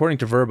year. According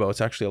to Vrbo, it's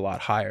actually a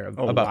lot higher,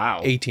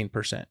 about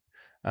 18%.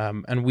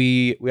 And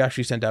we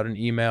actually sent out an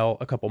email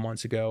a couple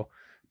months ago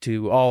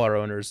to all our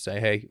owners, say,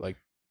 hey, like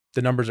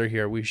the numbers are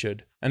here, we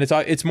should. And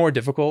it's more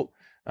difficult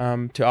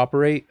to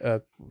operate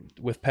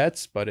with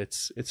pets, but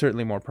it's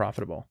certainly more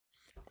profitable.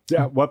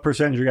 Yeah. What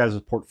percentage of your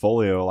guys'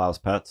 portfolio allows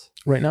pets?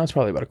 Right now, it's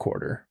probably about a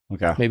quarter.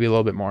 Okay. Maybe a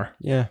little bit more.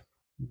 Yeah.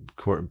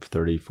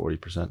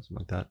 30-40%, something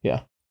like that.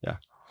 Yeah. Yeah.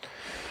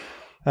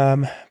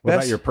 What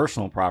about your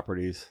personal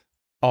properties?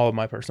 All of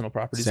my personal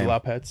properties allow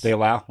pets. They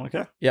allow?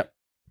 Okay. Yep.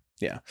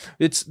 Yeah.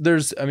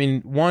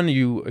 One,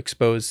 you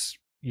expose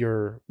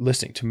your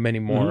listing to many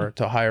more,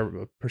 to a higher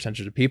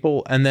percentage of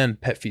people, and then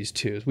pet fees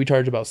too. We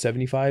charge about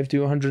 $75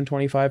 to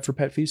 $125 for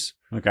pet fees.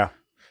 Okay.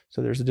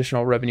 So there's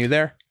additional revenue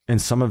there.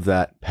 And some of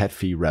that pet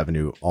fee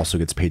revenue also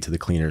gets paid to the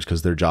cleaners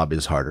because their job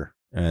is harder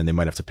and they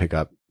might have to pick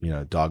up,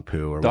 dog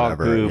poo or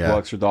whatever. Dog poo,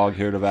 extra dog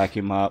here to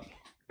vacuum up.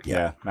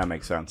 Yeah, that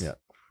makes sense. Yeah.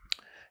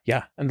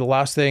 Yeah. And the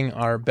last thing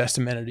are best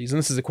amenities. And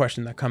this is a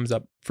question that comes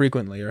up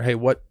frequently, or, hey,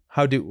 what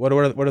are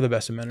the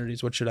best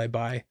amenities? What should I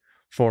buy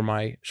for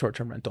my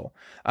short-term rental?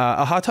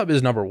 A hot tub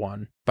is number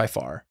one by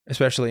far,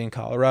 especially in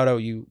Colorado.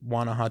 You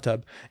want a hot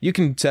tub. You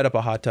can set up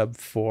a hot tub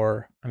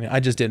I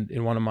just did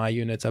in one of my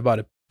units. I bought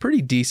a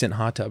pretty decent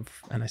hot tub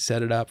and I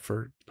set it up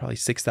for probably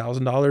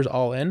 $6,000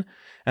 all in.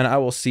 And I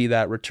will see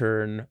that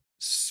return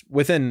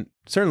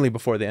certainly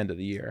before the end of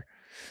the year.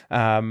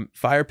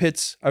 Fire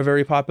pits are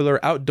very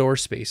popular. Outdoor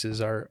spaces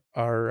are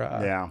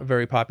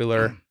very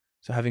popular.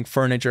 So having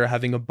furniture,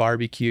 having a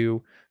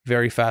barbecue,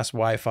 very fast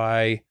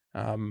Wi-Fi,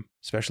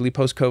 especially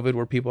post-COVID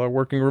where people are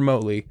working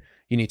remotely,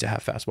 you need to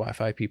have fast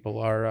Wi-Fi. People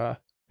are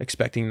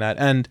expecting that.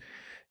 And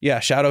yeah,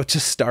 shout out to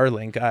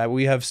Starlink.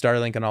 We have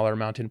Starlink on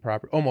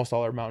almost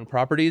all our mountain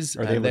properties.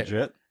 Are they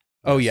legit?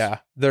 Oh yeah,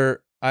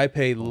 I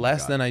pay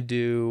less than I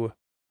do.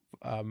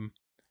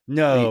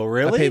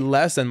 Really? I pay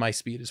less than my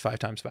speed is 5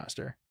 times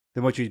faster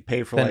than what you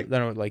pay for than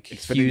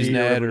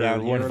HughesNet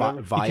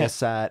or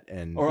Viasat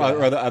and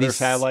or the other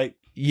satellite.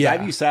 Yeah,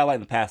 I've used satellite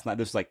in the past. This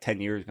was like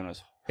 10 years ago. It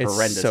was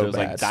horrendous. So it was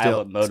bad. like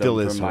dial-up modem still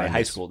is from my horrendous.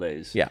 high school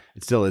days. Yeah,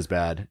 it still is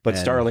bad. But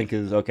Starlink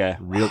is okay.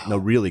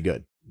 Really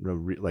good.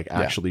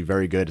 Actually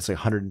very good. It's like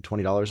 $120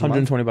 a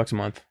month. $120 a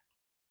month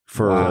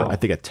for I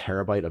think a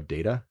terabyte of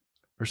data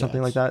or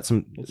something like that.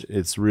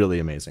 It's really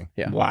amazing.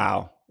 Yeah.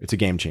 Wow. It's a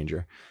game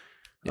changer.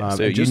 Yeah,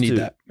 so you need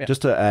that. Yeah.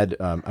 Just to add,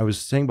 I was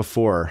saying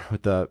before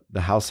with the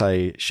house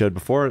I showed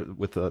before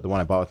with the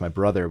one I bought with my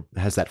brother, it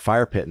has that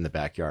fire pit in the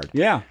backyard.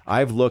 Yeah.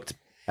 I've looked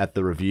at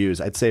the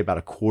reviews. I'd say about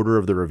a quarter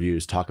of the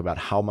reviews talk about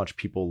how much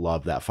people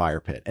love that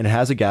fire pit, and it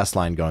has a gas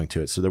line going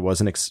to it. So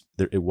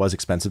it was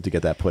expensive to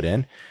get that put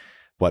in,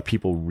 but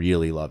people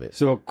really love it.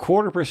 So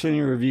 25% of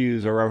your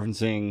reviews are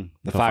referencing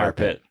the fire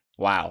pit.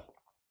 Wow.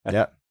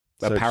 Yeah.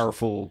 A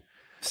powerful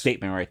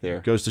statement right there.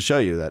 Goes to show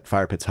you that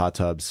fire pits, hot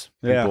tubs,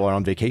 people are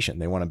on vacation.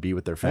 They want to be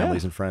with their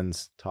families and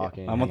friends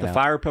talking. I want the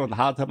fire pit and the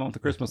hot tub. I want the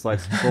Christmas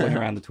lights rolling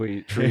around the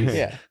trees.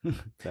 Yeah.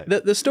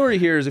 The story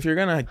here is if you're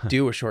going to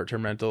do a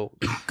short-term rental,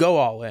 go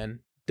all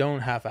in.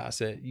 Don't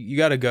half-ass it. You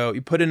got to go.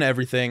 You put in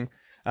everything.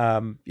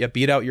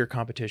 Beat out your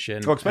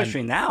competition. Well,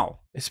 especially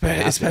now.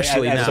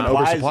 Especially now.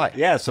 Oversupply.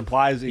 Yeah,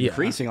 supply is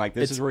increasing. Like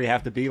this is where you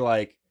have to be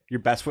like your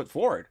best foot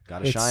forward.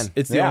 Got to shine.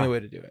 It's the only way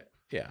to do it.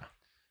 Yeah.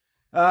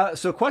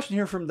 So question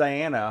here from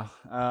Diana.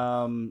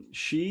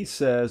 She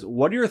says,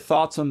 what are your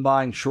thoughts on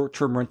buying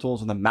short-term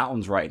rentals in the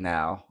mountains right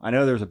now? I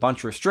know there's a bunch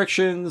of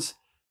restrictions,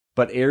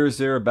 but is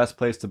there a best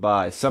place to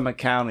buy? Summit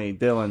County,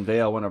 Dillon,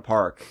 Vail, Winter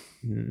Park.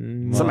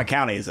 Summit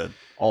County is a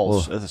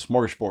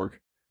smorgasbord.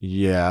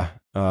 Yeah.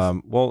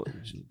 Well,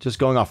 just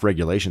going off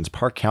regulations,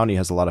 Park County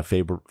has a lot of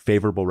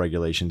favorable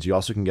regulations. You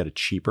also can get a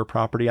cheaper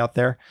property out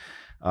there.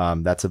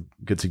 That's a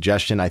good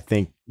suggestion. I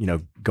think,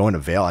 going to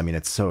Vail,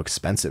 it's so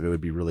expensive. It would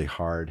be really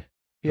hard.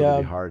 Yeah. It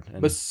would be hard.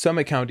 But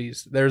Summit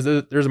counties, there's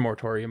a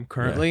moratorium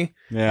currently.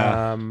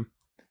 Yeah.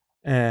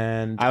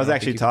 And I was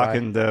actually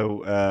talking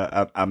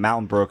to a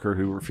mountain broker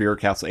who for your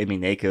council, Amy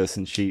Nakos,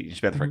 and she's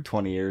been there for like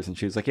 20 years. And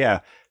she was like,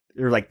 yeah,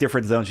 there are like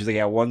different zones. She's like,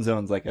 yeah, one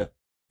zone's like a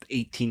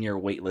 18-year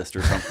wait list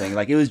or something.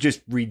 Like it was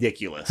just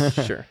ridiculous.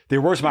 Sure.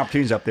 There were some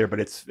opportunities up there, but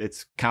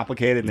it's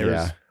complicated.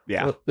 And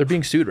well, they're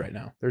being sued right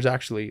now. There's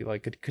actually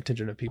like a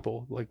contingent of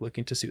people like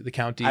looking to sue the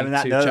county. I'm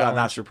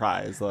not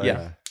surprised. Like,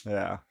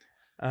 yeah.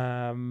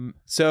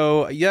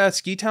 So yeah,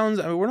 ski towns.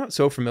 We're not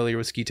so familiar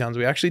with ski towns.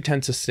 We actually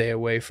tend to stay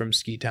away from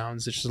ski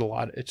towns. It's just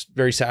it's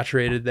very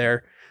saturated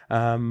there.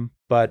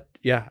 But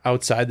yeah,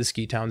 outside the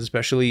ski towns,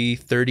 especially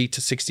 30 to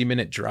 60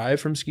 minute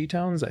drive from ski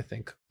towns, I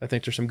think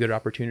there's some good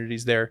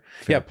opportunities there.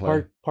 Fair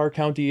play. Park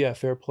County,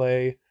 Fair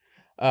Play.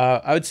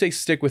 I would say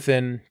stick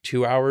within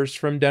 2 hours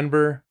from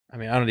Denver. I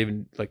mean, I don't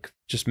even like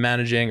just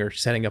managing or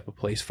setting up a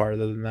place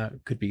farther than that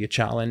could be a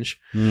challenge.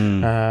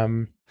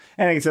 And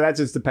so that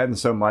just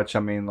depends so much. I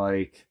mean,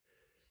 like,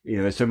 you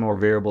know, there's so more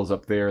variables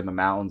up there in the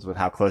mountains with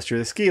how close you're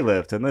to the ski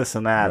lift and this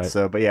and that. Right.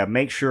 So, but yeah,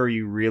 make sure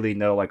you really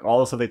know, like, all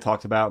the stuff they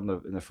talked about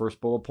in the first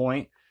bullet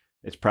point.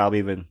 It's probably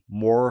even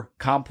more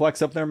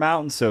complex up their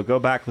mountains. So go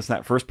back, listen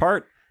to that first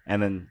part,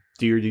 and then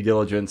do your due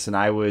diligence. And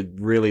I would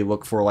really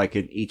look for, like,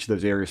 in each of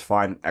those areas,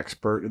 find an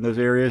expert in those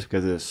areas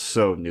because it's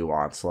so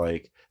nuanced.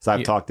 Like, so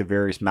I've talked to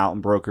various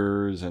mountain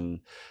brokers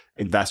and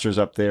investors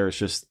up there. It's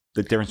just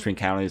the difference between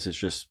counties is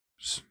just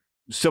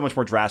so much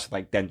more drastic,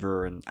 like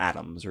Denver and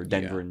Adams or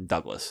Denver and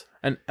Douglas.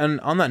 And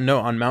on that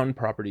note, on mountain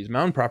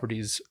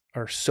properties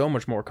are so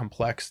much more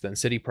complex than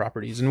city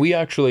properties. And we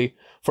actually,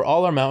 for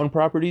all our mountain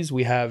properties,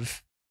 we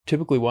have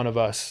typically one of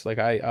us, like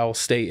I'll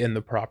stay in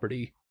the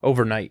property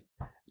overnight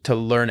to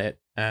learn it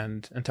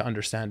and to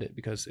understand it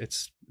because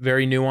it's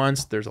very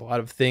nuanced. There's a lot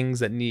of things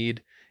that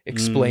need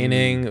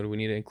explaining and we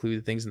need to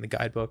include things in the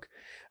guidebook.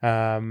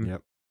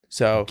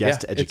 So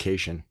guest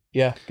education.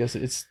 I guess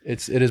it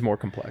is more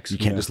complex. You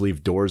can't just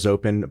leave doors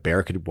open. A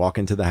bear could walk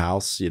into the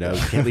house. You know,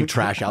 you can't leave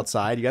trash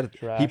outside. You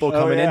got people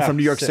coming in from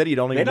New York City.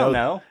 Don't even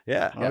know.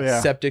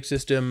 Yeah. Septic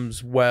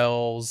systems,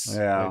 wells.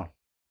 Yeah.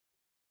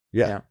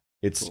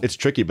 It's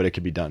tricky, but it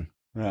could be done.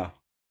 Yeah.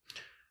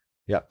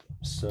 Yep.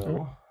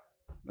 So.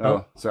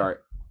 Oh, sorry.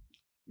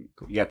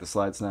 You got the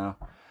slides now.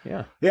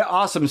 Yeah. Yeah,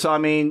 awesome. So, I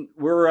mean,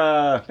 we're,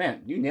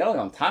 man, you nailed it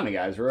on timing,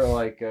 guys. We're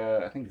like,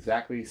 I think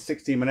exactly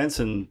 60 minutes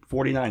and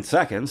 49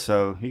 seconds.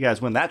 So you guys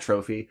win that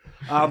trophy.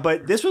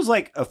 But this was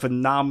like a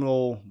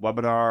phenomenal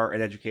webinar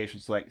and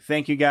education. So, like,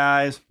 thank you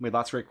guys. We had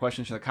lots of great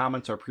questions in the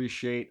comments. I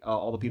appreciate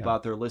all the people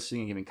out there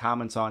listening and giving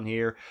comments on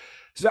here.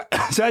 So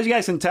as you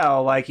guys can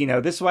tell, like, you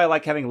know, this is why I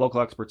like having local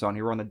experts on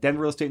here. We're on the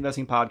Denver Real Estate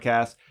Investing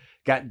Podcast.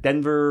 Got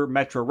Denver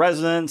Metro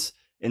residents,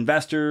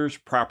 investors,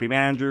 property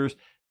managers.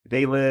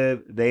 They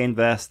live, they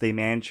invest, they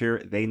manage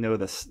here. They know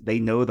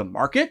the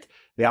market.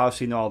 They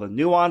obviously know all the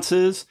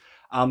nuances.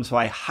 So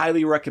I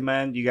highly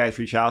recommend you guys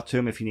reach out to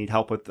them if you need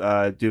help with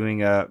doing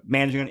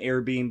managing an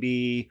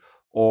Airbnb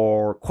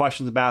or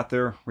questions about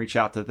there. Reach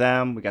out to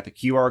them. We got the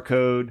QR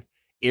code,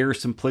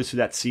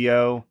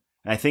 AirSimplicity.co.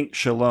 And I think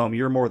Shalom,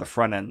 you're more the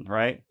front end,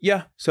 right?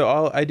 Yeah.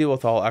 So I deal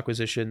with all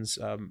acquisitions.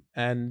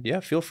 And yeah,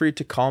 feel free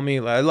to call me.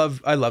 I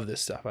love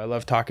this stuff. I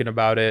love talking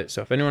about it.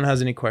 So if anyone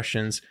has any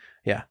questions,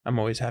 yeah, I'm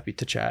always happy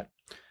to chat.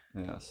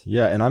 Yes.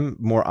 Yeah, and I'm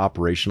more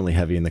operationally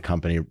heavy in the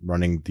company,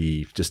 running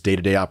the just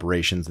day-to-day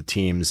operations, the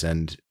teams,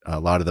 and a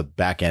lot of the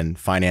back-end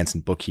finance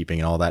and bookkeeping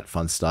and all that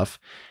fun stuff.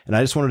 And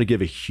I just wanted to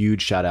give a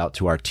huge shout out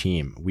to our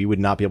team. We would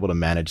not be able to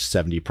manage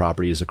 70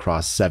 properties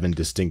across 7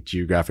 distinct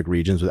geographic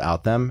regions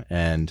without them.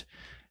 And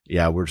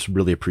yeah, we're just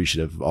really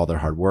appreciative of all their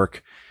hard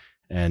work.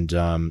 And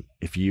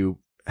if you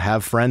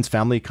have friends,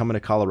 family coming to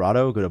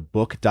Colorado, go to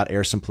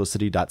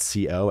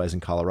book.airsimplicity.co as in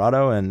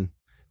Colorado, and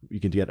you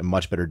can get a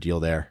much better deal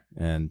there.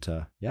 And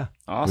yeah,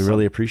 awesome. We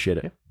really appreciate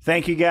it.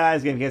 Thank you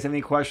guys. Again, if you guys have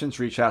any questions,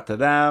 reach out to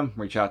them.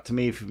 Reach out to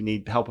me if you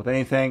need help with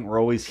anything. We're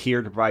always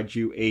here to provide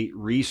you a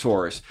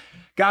resource.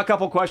 Got a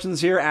couple questions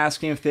here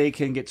asking if they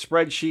can get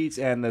spreadsheets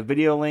and the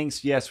video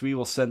links. Yes, we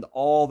will send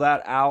all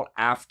that out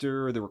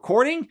after the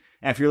recording.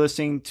 And if you're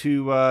listening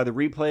to the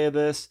replay of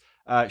this,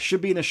 it should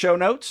be in the show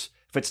notes.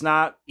 If it's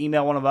not,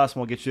 email one of us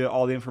and we'll get you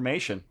all the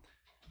information.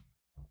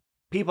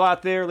 People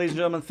out there, ladies and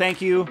gentlemen,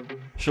 thank you.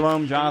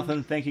 Shalom,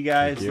 Jonathan. Thank you,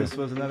 guys. This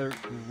was another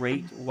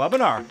great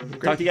webinar.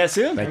 Talk to you guys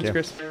soon. Thanks,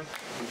 Chris.